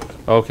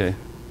 Okay.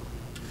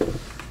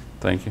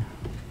 Thank you.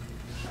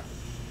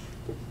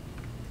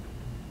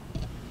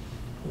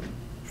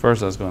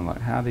 First I was going like,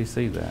 how do you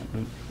see that?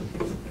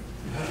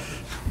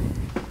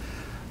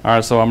 All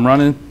right, so I'm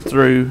running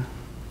through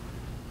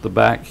the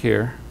back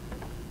here.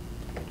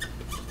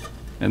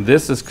 And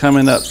this is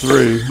coming up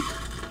through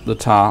the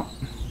top.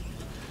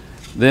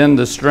 Then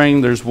the string,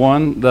 there's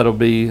one that'll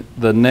be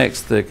the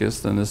next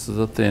thickest, and this is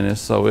the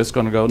thinnest, so it's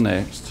going to go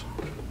next.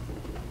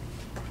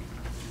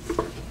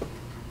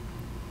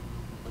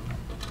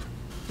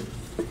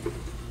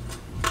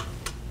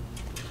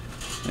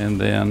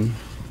 And then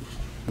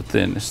the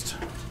thinnest.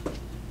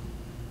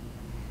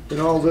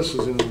 And all this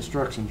is in the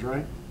instructions,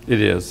 right?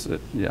 It is,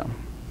 yeah.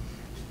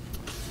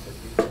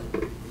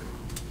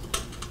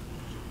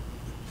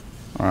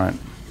 All right.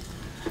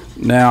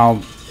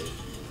 Now,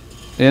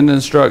 in the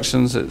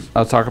instructions,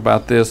 I'll talk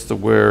about this to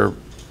where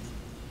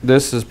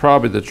this is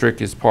probably the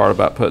trickiest part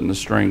about putting the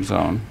strings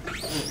on.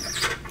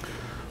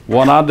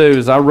 What I do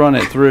is I run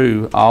it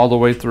through, all the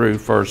way through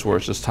first, where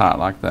it's just tight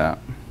like that.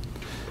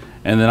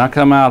 And then I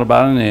come out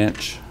about an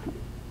inch,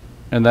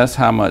 and that's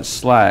how much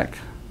slack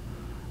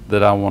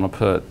that I want to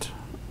put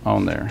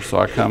on there. So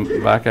I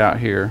come back out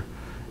here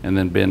and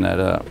then bend that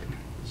up.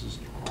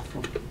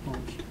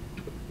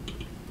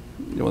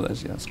 Well,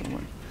 that's gonna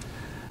work.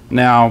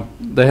 Now,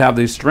 they have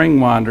these string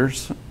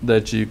winders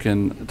that you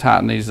can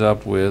tighten these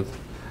up with.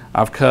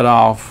 I've cut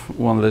off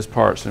one of these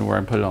parts and where I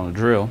can put it on a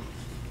drill.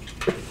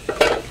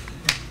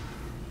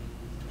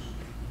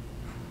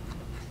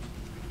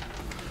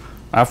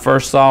 I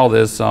first saw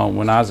this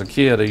when I was a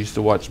kid. I used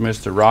to watch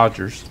Mr.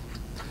 Rogers,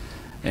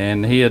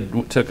 and he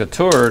had took a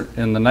tour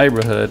in the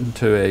neighborhood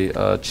to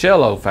a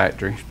cello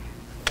factory,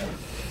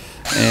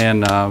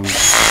 and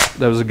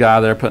there was a guy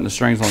there putting the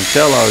strings on the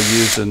cello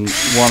using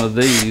one of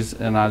these,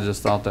 and I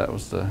just thought that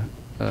was the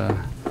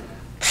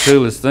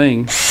coolest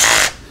thing.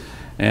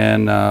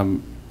 And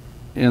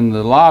in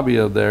the lobby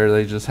of there,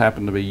 they just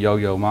happened to be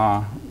Yo-Yo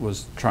Ma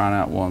was trying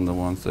out one of the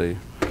ones they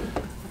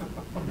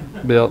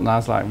built, and I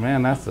was like,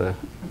 man, that's a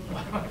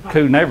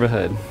cool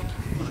neighborhood.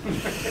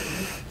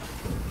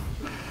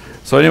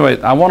 So anyway,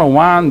 I want to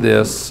wind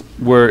this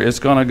where it's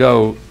going to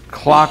go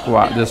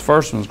clockwise. This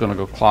first one's going to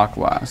go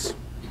clockwise.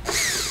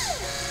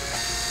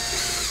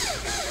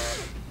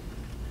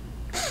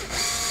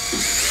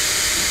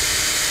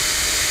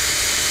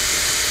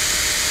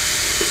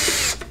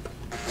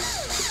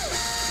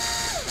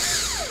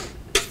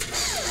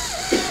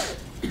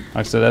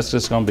 Like I said, that's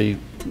just going to be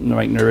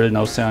making really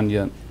no sound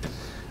yet.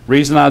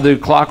 Reason I do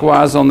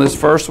clockwise on this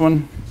first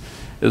one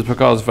is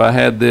because if I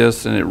had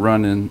this and it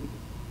running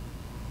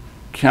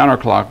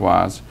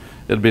counterclockwise,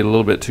 it'd be a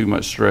little bit too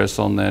much stress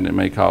on that. It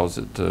may cause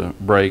it to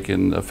break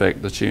and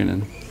affect the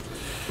tuning.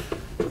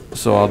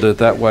 So I'll do it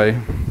that way.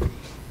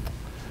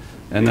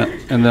 And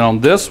then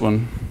on this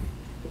one,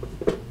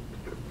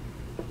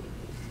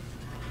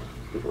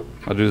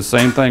 I do the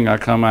same thing. I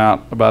come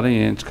out about an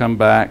inch, come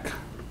back.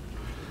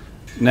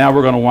 Now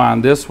we're going to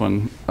wind this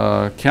one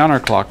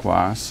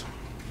counterclockwise.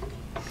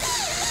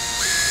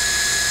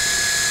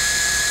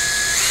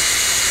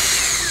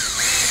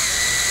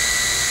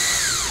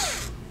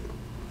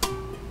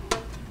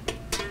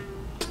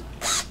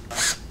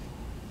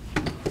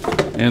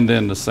 And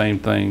then the same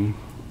thing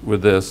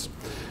with this.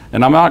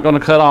 And I'm not going to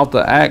cut off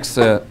the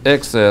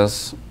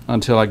excess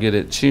until I get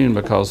it tuned,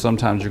 because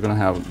sometimes you're going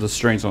to have the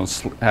strings going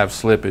to have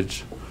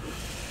slippage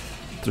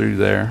through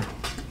there.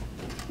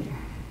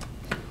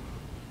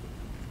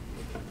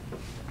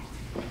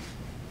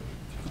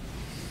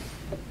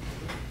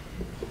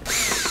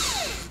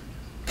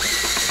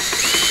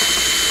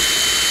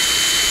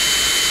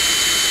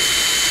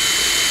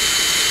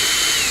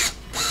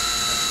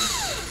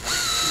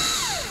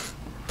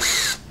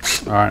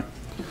 All right,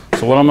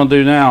 so what I'm going to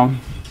do now,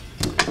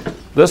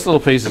 this little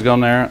piece is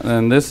going there,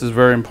 and this is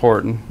very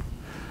important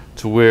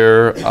to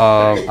where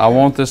I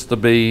want this to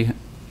be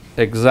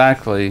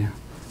exactly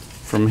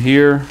from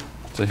here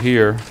to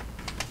here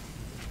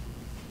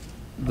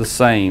the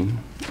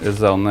same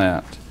as on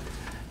that.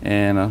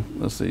 And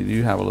let's see, do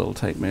you have a little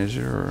tape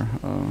measure,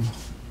 or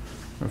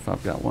if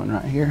I've got one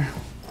right here?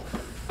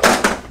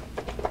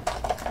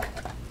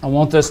 I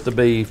want this to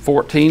be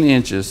 14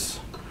 inches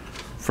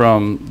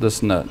from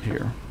this nut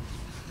here.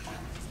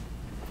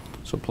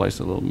 So place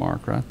a little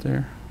mark right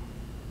there.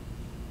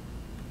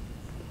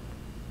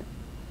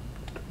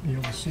 Be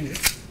able to see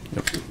it.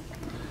 Yep.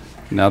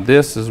 Now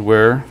this is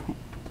where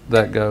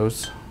that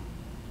goes.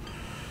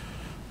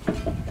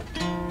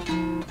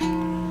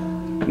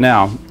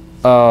 Now,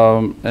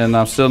 and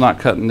I'm still not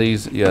cutting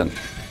these yet.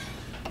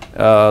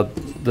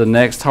 The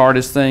next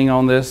hardest thing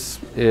on this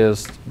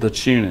is the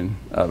tuning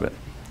of it.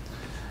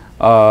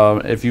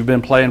 If you've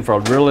been playing for a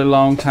really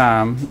long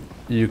time,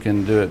 you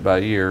can do it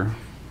by ear.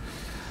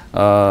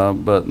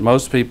 But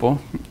most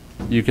people,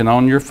 you can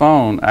on your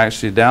phone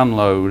actually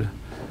download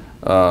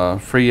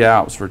free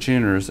apps for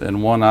tuners,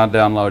 and one I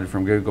downloaded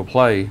from Google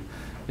Play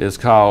is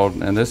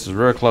called, and this is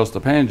real close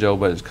to Panjo,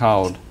 but it's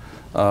called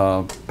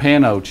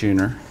Panjo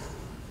Tuner.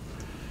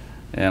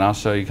 And I'll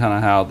show you kind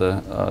of how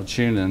the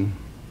tuning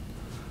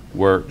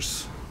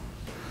works.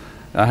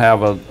 I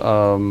have a,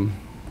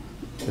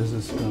 is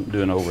this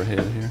doing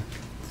overhead here?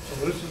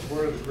 So this is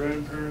where the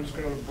grandparents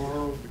got to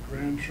borrow the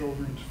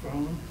grandchildren's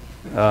phone?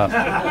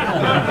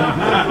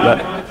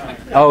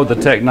 Oh, the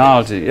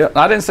technology. Yeah,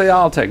 I didn't say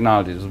all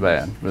technology was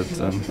bad, but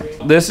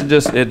this is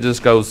just, it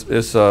just goes,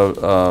 it's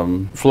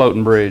a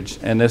floating bridge,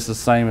 and it's the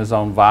same as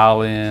on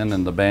violin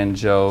and the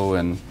banjo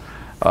and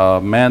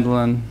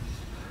mandolin.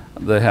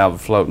 They have a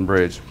floating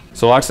bridge.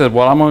 So like I said,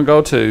 what I'm going to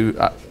go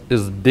to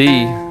is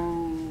D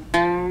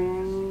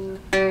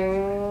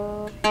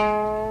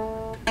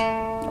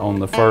on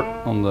the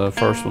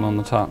first one on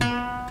the top.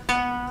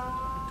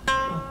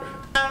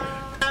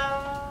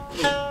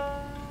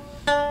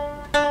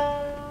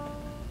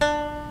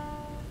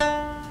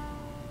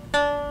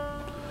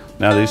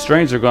 Now these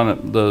strings are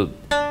going to,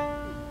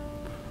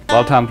 a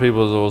lot of times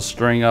people will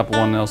string up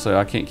one and they'll say,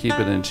 I can't keep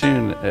it in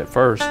tune at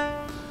first.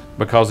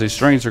 because these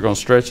strings are going to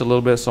stretch a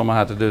little bit, so I'm going to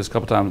have to do this a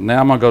couple times.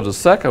 Now I'm going to go to the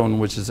second one,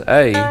 which is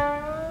A.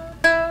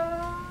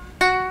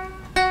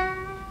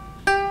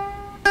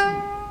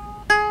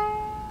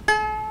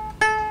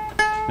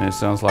 And it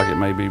sounds like it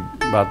may be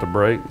about to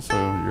break, so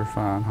you're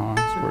fine, huh?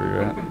 That's where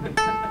you're at.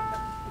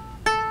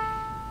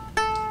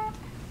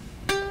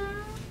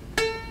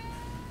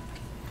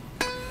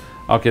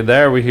 Okay,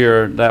 there we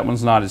hear that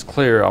one's not as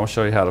clear. I'll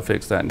show you how to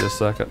fix that in just a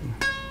second.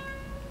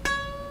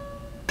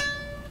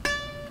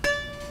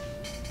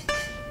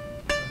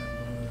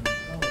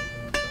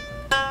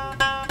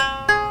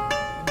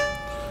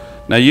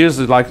 Now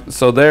usually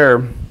so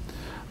there,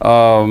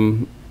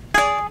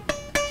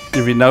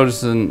 if you're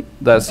noticing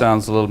that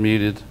sounds a little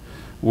muted,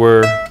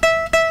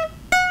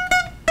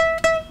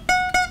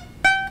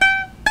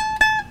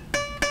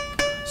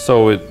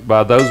 so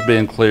by those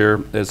being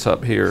clear, it's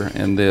up here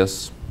in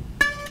this.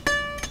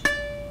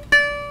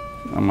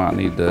 I might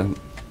need to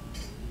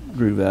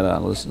groove that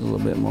out, listen a little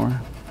bit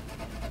more.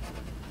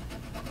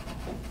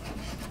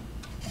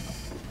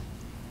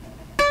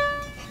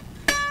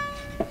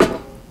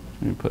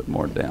 Let me put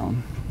more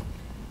down.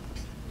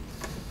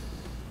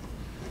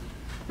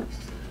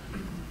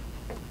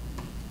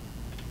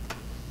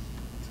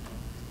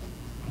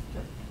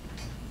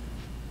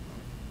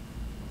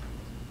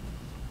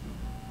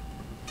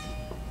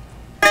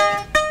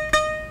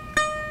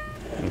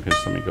 Okay,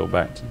 so let me go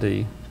back to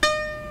D.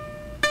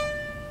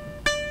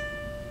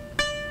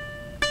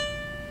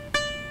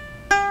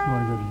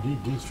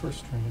 D's first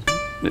string,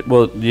 isn't it?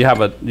 Well, you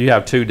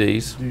have two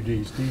D's. Two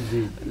D's,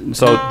 D.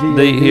 So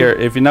D here,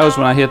 if you notice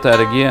when I hit that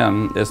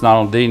again, it's not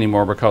on D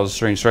anymore because of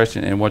string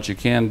stretching. And what you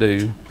can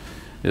do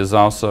is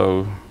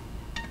also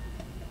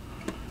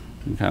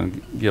you kind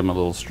of give them a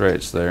little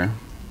stretch there.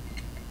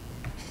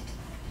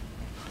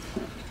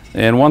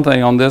 And one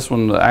thing on this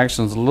one, the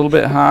action's a little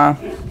bit high.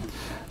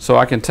 So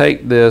I can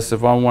take this,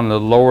 if I wanted to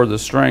lower the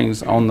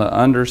strings on the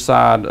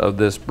underside of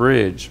this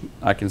bridge,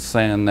 I can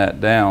sand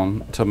that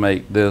down to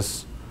make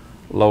this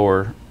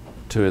lower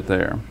to it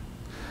there.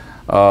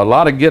 A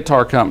lot of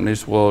guitar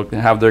companies will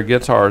have their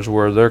guitars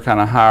where they're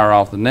kind of higher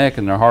off the neck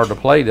and they're hard to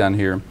play down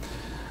here.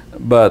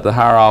 But the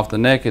higher off the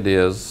neck it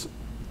is,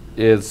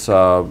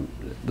 the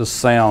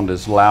sound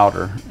is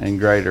louder and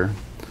greater.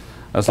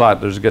 That's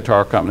like there's a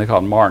guitar company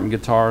called Martin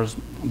Guitars.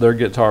 Their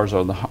guitars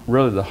are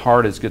really the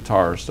hardest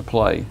guitars to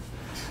play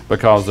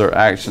because their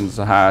action's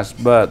the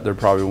highest, but they're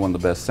probably one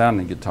of the best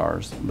sounding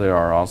guitars. They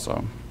are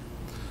also.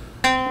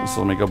 So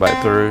let me go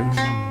back through.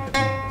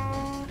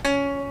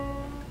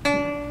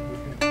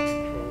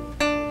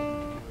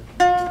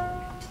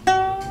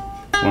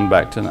 One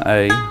back to an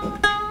A.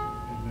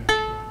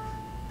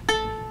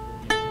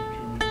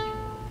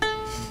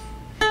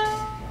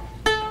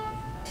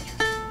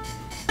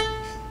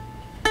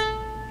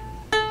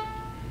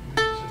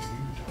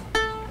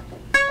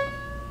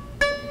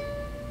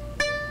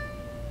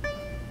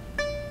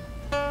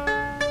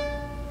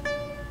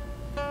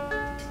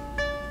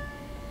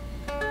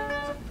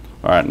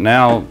 All right,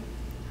 now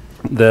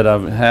that I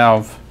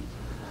have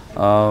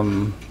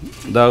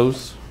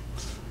those,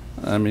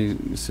 let me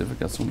see if I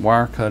got some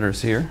wire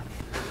cutters here.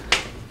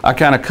 I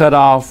kind of cut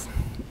off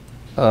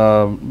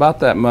about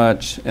that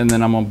much, and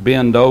then I'm going to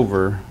bend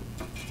over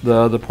the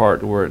other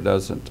part to where it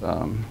doesn't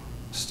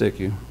stick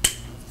you.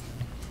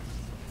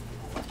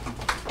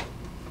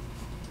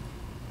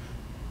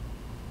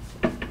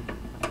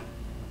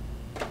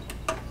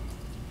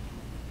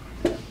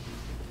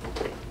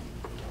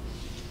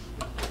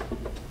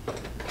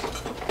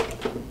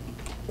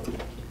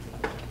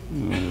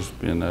 Just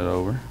bend that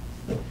over.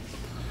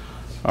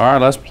 All right,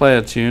 let's play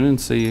a tune and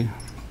see.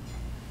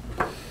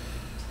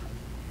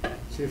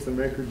 See if the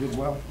maker did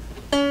well.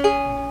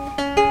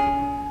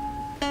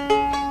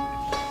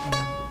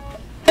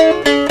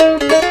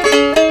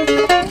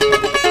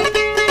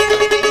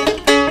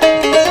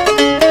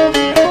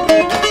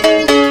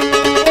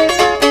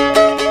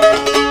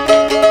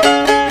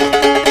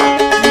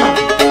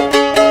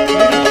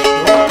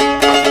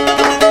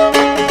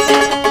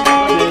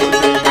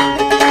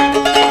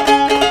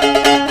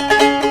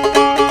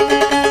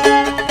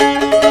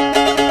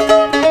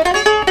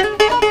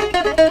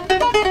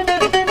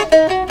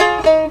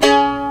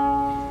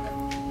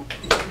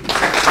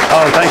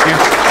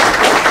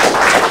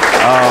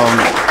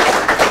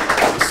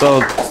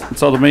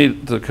 So to me,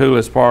 the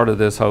coolest part of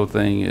this whole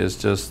thing is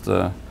just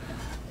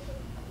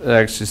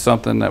actually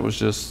something that was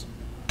just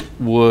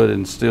wood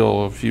and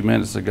steel a few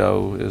minutes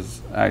ago is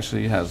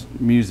actually has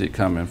music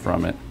coming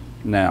from it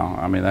now.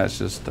 I mean, that's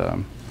just,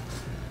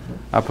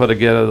 I put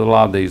together a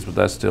lot of these, but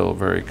that's still a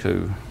very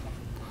cool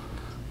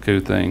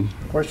thing.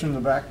 Question in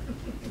the back.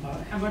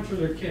 How much are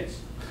their kits?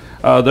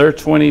 They're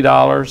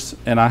 $20,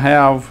 and I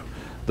have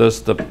this,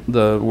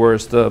 where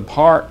it's the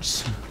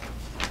parts,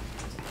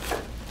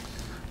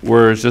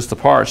 where it's just the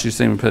parts you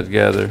see me put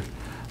together,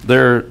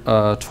 they're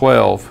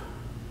 12.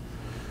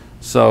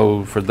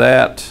 So for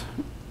that,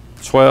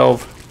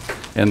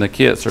 12, and the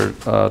kits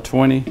are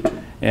 20,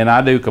 and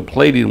I do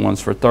completed ones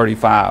for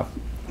 35.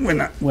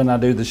 When I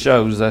do the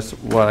shows, that's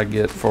what I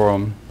get for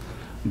them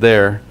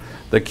there.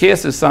 The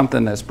Kiss is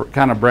something that's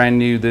kind of brand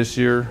new this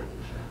year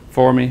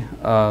for me.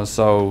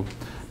 So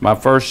my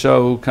first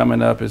show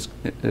coming up is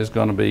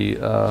going to be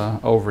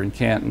over in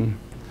Canton.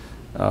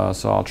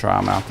 So I'll try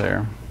them out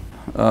there.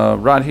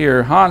 Right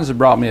here, Hans had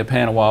brought me a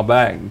pan a while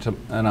back,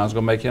 and I was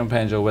going to make him a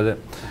banjo with it.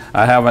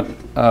 I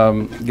haven't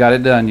got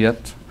it done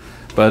yet,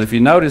 but if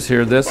you notice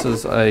here, this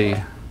is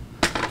a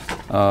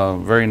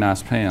very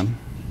nice pan,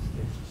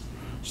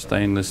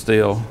 stainless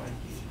steel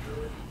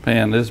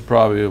pan. This is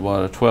probably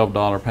what, a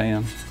 $12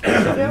 pan.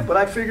 Yeah, but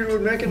I figured it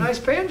would make a nice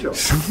banjo,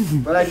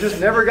 but I just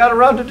never got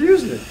around to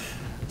using it.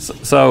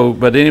 So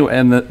but anyway,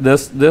 and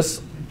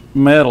this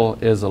metal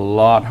is a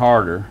lot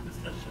harder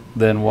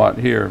than what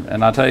here.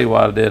 And I tell you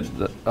what I did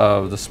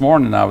this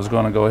morning. I was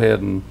going to go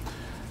ahead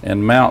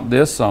and mount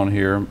this on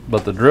here,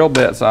 but the drill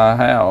bits I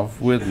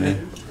have with me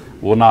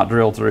will not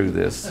drill through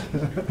this.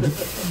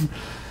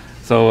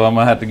 So I'm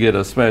gonna have to get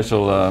a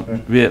special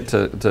bit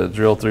to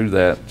drill through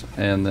that,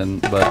 and then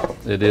but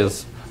it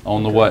is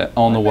on the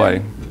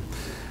way.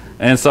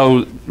 And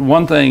so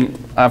one thing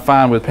I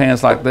find with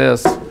pans like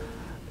this,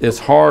 it's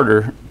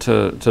harder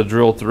to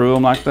drill through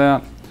them like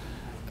that.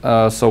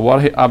 So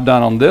what I've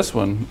done on this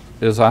one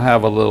is I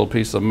have a little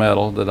piece of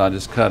metal that I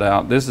just cut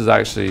out. This is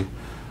actually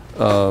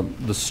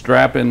the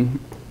strapping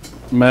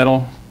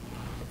metal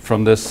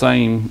from this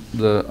same,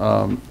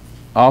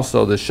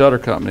 also the shutter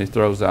company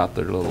throws out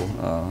their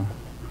little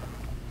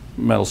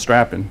metal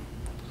strapping.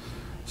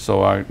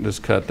 So I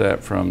just cut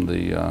that from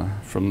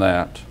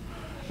that,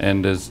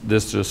 and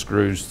this just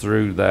screws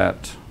through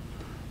that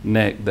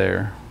neck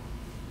there,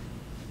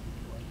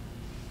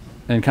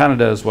 and kind of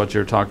does what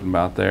you're talking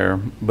about there,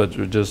 but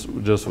just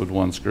with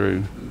one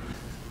screw.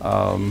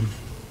 And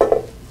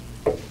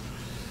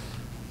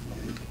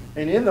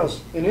in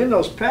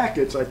those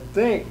packets, I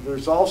think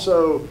there's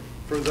also,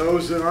 for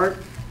those that aren't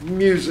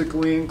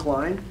musically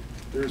inclined,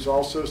 there's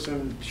also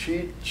some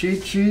cheat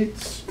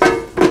sheets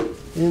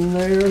in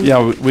there.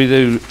 Yeah, we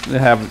do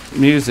have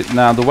music.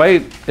 Now, the way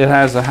it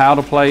has a how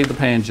to play the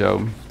banjo,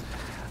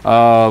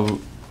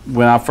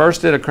 when I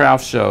first did a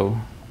craft show,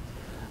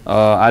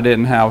 I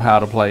didn't have how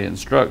to play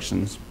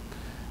instructions.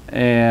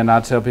 And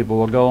I tell people,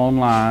 well, go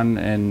online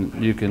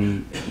and you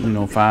can,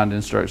 find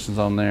instructions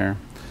on there.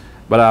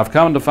 But I've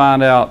come to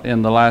find out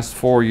in the last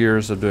 4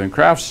 years of doing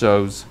craft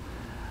shows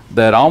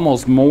that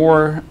almost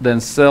more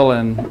than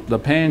selling the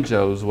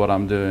banjos, what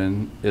I'm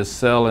doing is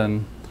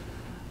selling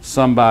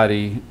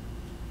somebody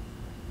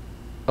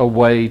a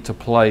way to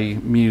play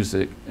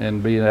music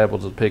and being able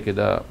to pick it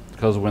up.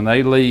 Because when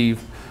they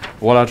leave,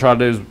 what I try to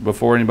do is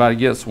before anybody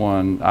gets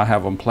one, I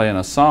have them playing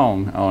a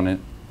song on it.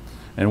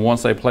 And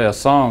once they play a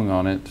song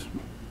on it,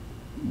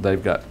 they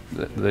get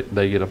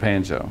a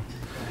banjo.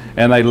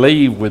 And they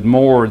leave with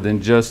more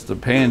than just the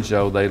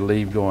banjo. They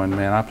leave going,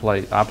 man, I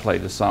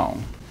played the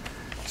song.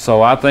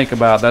 So I think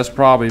about that's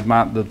probably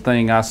the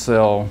thing I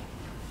sell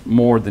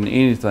more than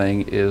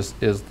anything is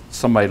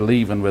somebody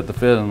leaving with the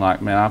feeling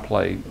like, man,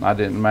 I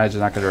didn't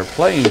imagine I could ever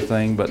play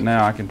anything, but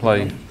now I can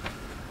play.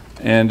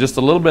 And just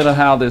a little bit of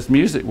how this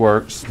music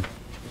works.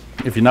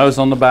 If you notice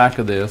on the back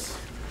of this,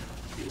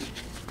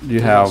 you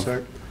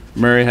have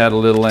Mary Had a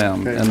Little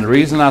Lamb. Okay. And the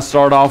reason I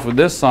start off with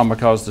this song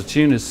because the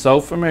tune is so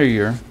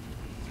familiar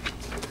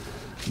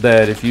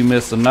that if you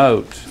miss a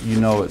note, you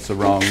know it's a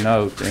wrong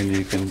note and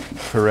you can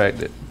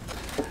correct it.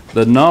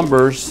 The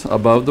numbers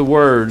above the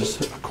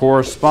words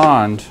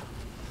correspond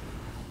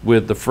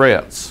with the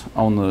frets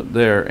on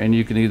there, and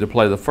you can either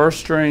play the first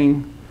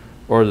string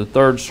or the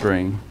third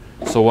string.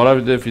 So what I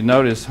would do, if you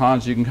notice,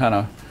 Hans, you can kind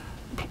of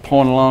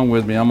point along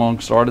with me. I'm going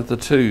to start at the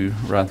 2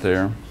 right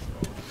there.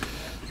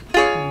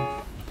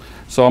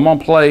 So I'm going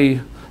to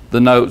play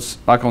the notes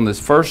like on this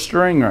first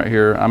string right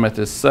here. I'm at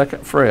this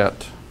 2nd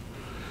fret,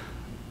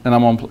 and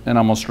I'm going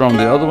to strum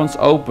the other ones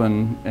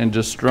open and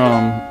just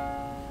strum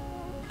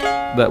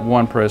that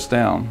 1 press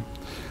down.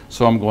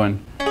 So I'm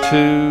going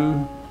 2,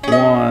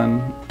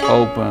 1,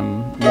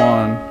 open,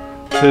 1,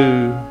 2,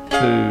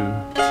 2,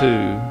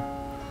 2,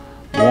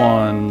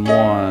 1,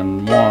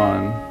 1,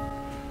 1,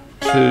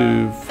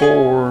 2,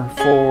 4,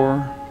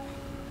 4,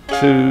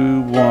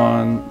 2,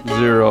 1,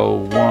 0,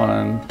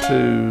 1,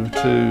 2,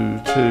 2,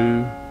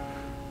 2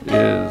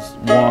 is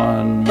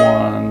 1,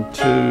 1,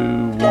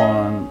 2,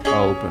 1,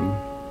 open.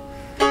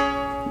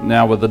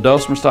 Now with the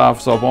dulcimer style,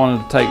 so I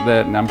wanted to take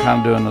that and I'm kind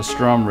of doing a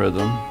strum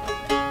rhythm.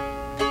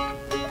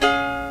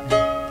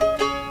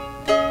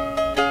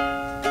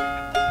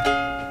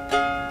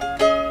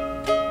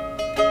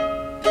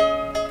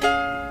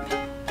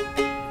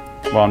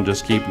 Well, I'm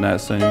just keeping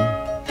that same.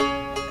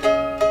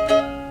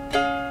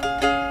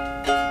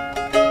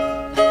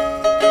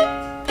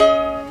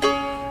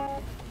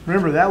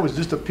 Remember, that was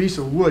just a piece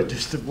of wood,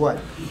 just what,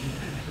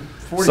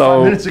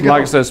 45 minutes ago? So,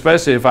 like I said,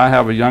 especially if I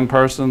have a young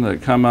person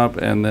that come up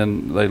and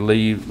then they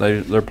leave,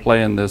 they're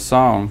playing this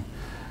song,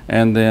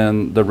 and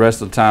then the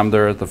rest of the time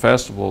they're at the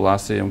festival, I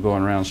see them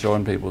going around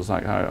showing people. It's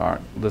like, all right,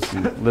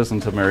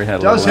 listen to Mary Had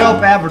a Little Lamb. Does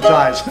help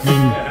advertise.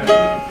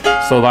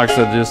 So, like I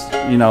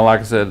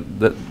said,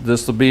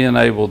 just being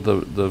able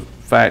the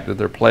fact that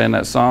they're playing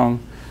that song,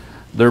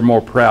 they're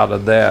more proud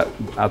of that,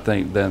 I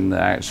think, than the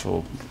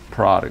actual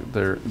product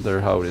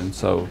they're holding.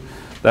 So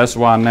that's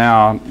why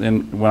now,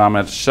 when I'm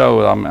at the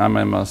show, I'm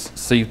in my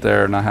seat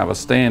there, and I have a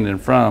stand in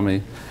front of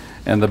me,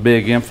 and the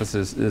big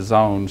emphasis is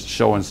on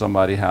showing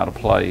somebody how to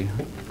play,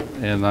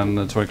 and on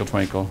the Twinkle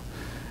Twinkle,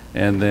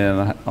 and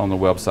then on the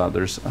website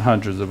there's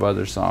hundreds of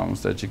other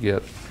songs that you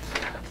get.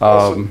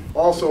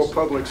 Also a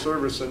public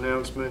service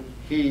announcement.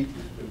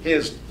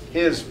 His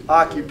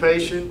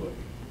occupation,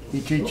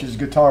 he teaches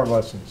guitar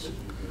lessons.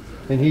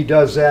 And he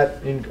does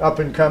that in up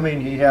and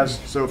coming. He has,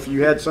 so if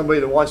you had somebody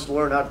that wants to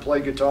learn how to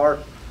play guitar,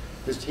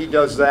 he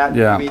does that.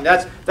 Yeah. I mean,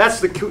 that's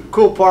the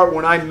cool part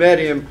when I met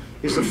him,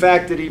 is the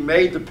fact that he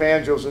made the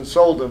banjos and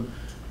sold them,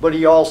 but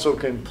he also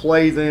can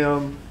play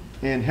them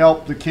and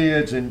help the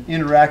kids and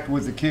interact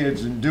with the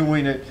kids and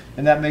doing it,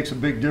 and that makes a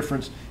big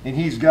difference. And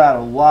he's got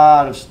a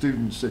lot of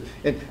students.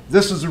 And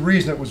this is the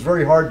reason it was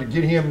very hard to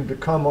get him to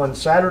come on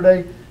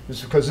Saturday,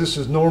 is because this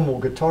is normal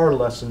guitar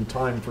lesson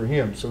time for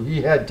him. So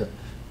he had to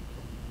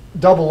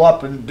double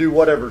up and do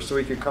whatever so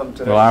he could come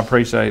today. Well, I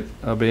appreciate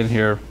being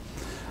here.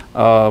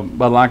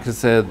 But like I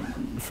said,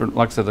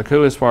 the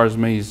coolest part of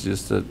me is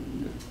just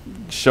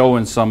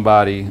showing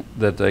somebody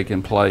that they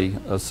can play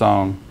a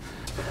song.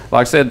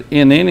 Like I said,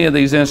 in any of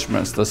these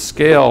instruments, the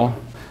scale,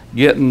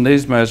 getting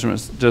these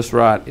measurements just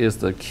right is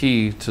the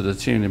key to the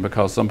tuning,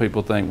 because some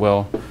people think,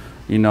 well,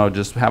 you know,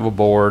 just have a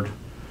board,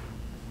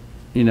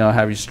 you know,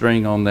 have your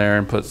string on there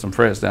and put some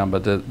frets down,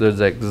 but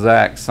there's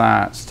exact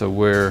science to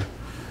where,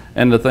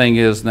 and the thing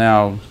is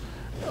now,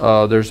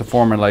 there's a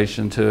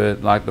formulation to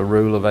it, like the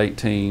rule of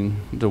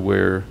 18, to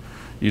where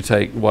you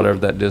take whatever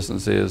that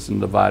distance is and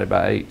divide it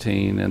by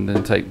 18, and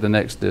then take the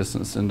next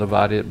distance and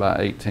divide it by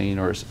 18,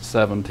 or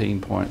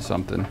 17 point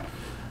something,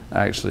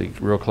 actually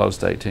real close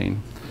to 18.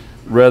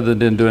 Rather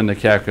than doing the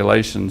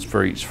calculations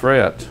for each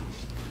fret,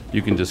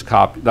 you can just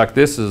copy. Like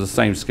this is the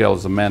same scale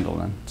as a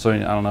mandolin. So I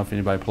don't know if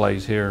anybody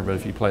plays here, but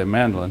if you play a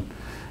mandolin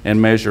and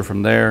measure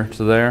from there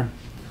to there,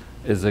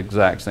 is the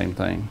exact same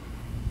thing.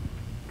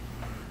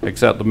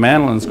 Except the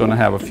mandolin's going to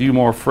have a few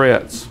more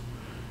frets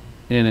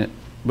in it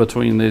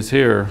between these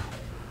here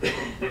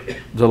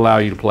to allow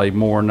you to play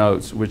more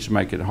notes, which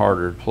make it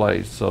harder to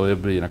play. So it'll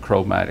be in a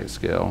chromatic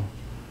scale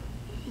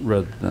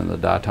rather than the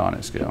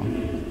diatonic scale.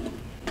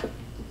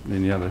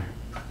 Any other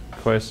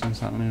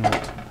questions? I don't know.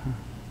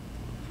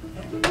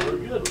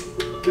 Very good.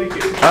 Thank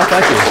you. Oh,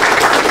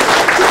 thank you.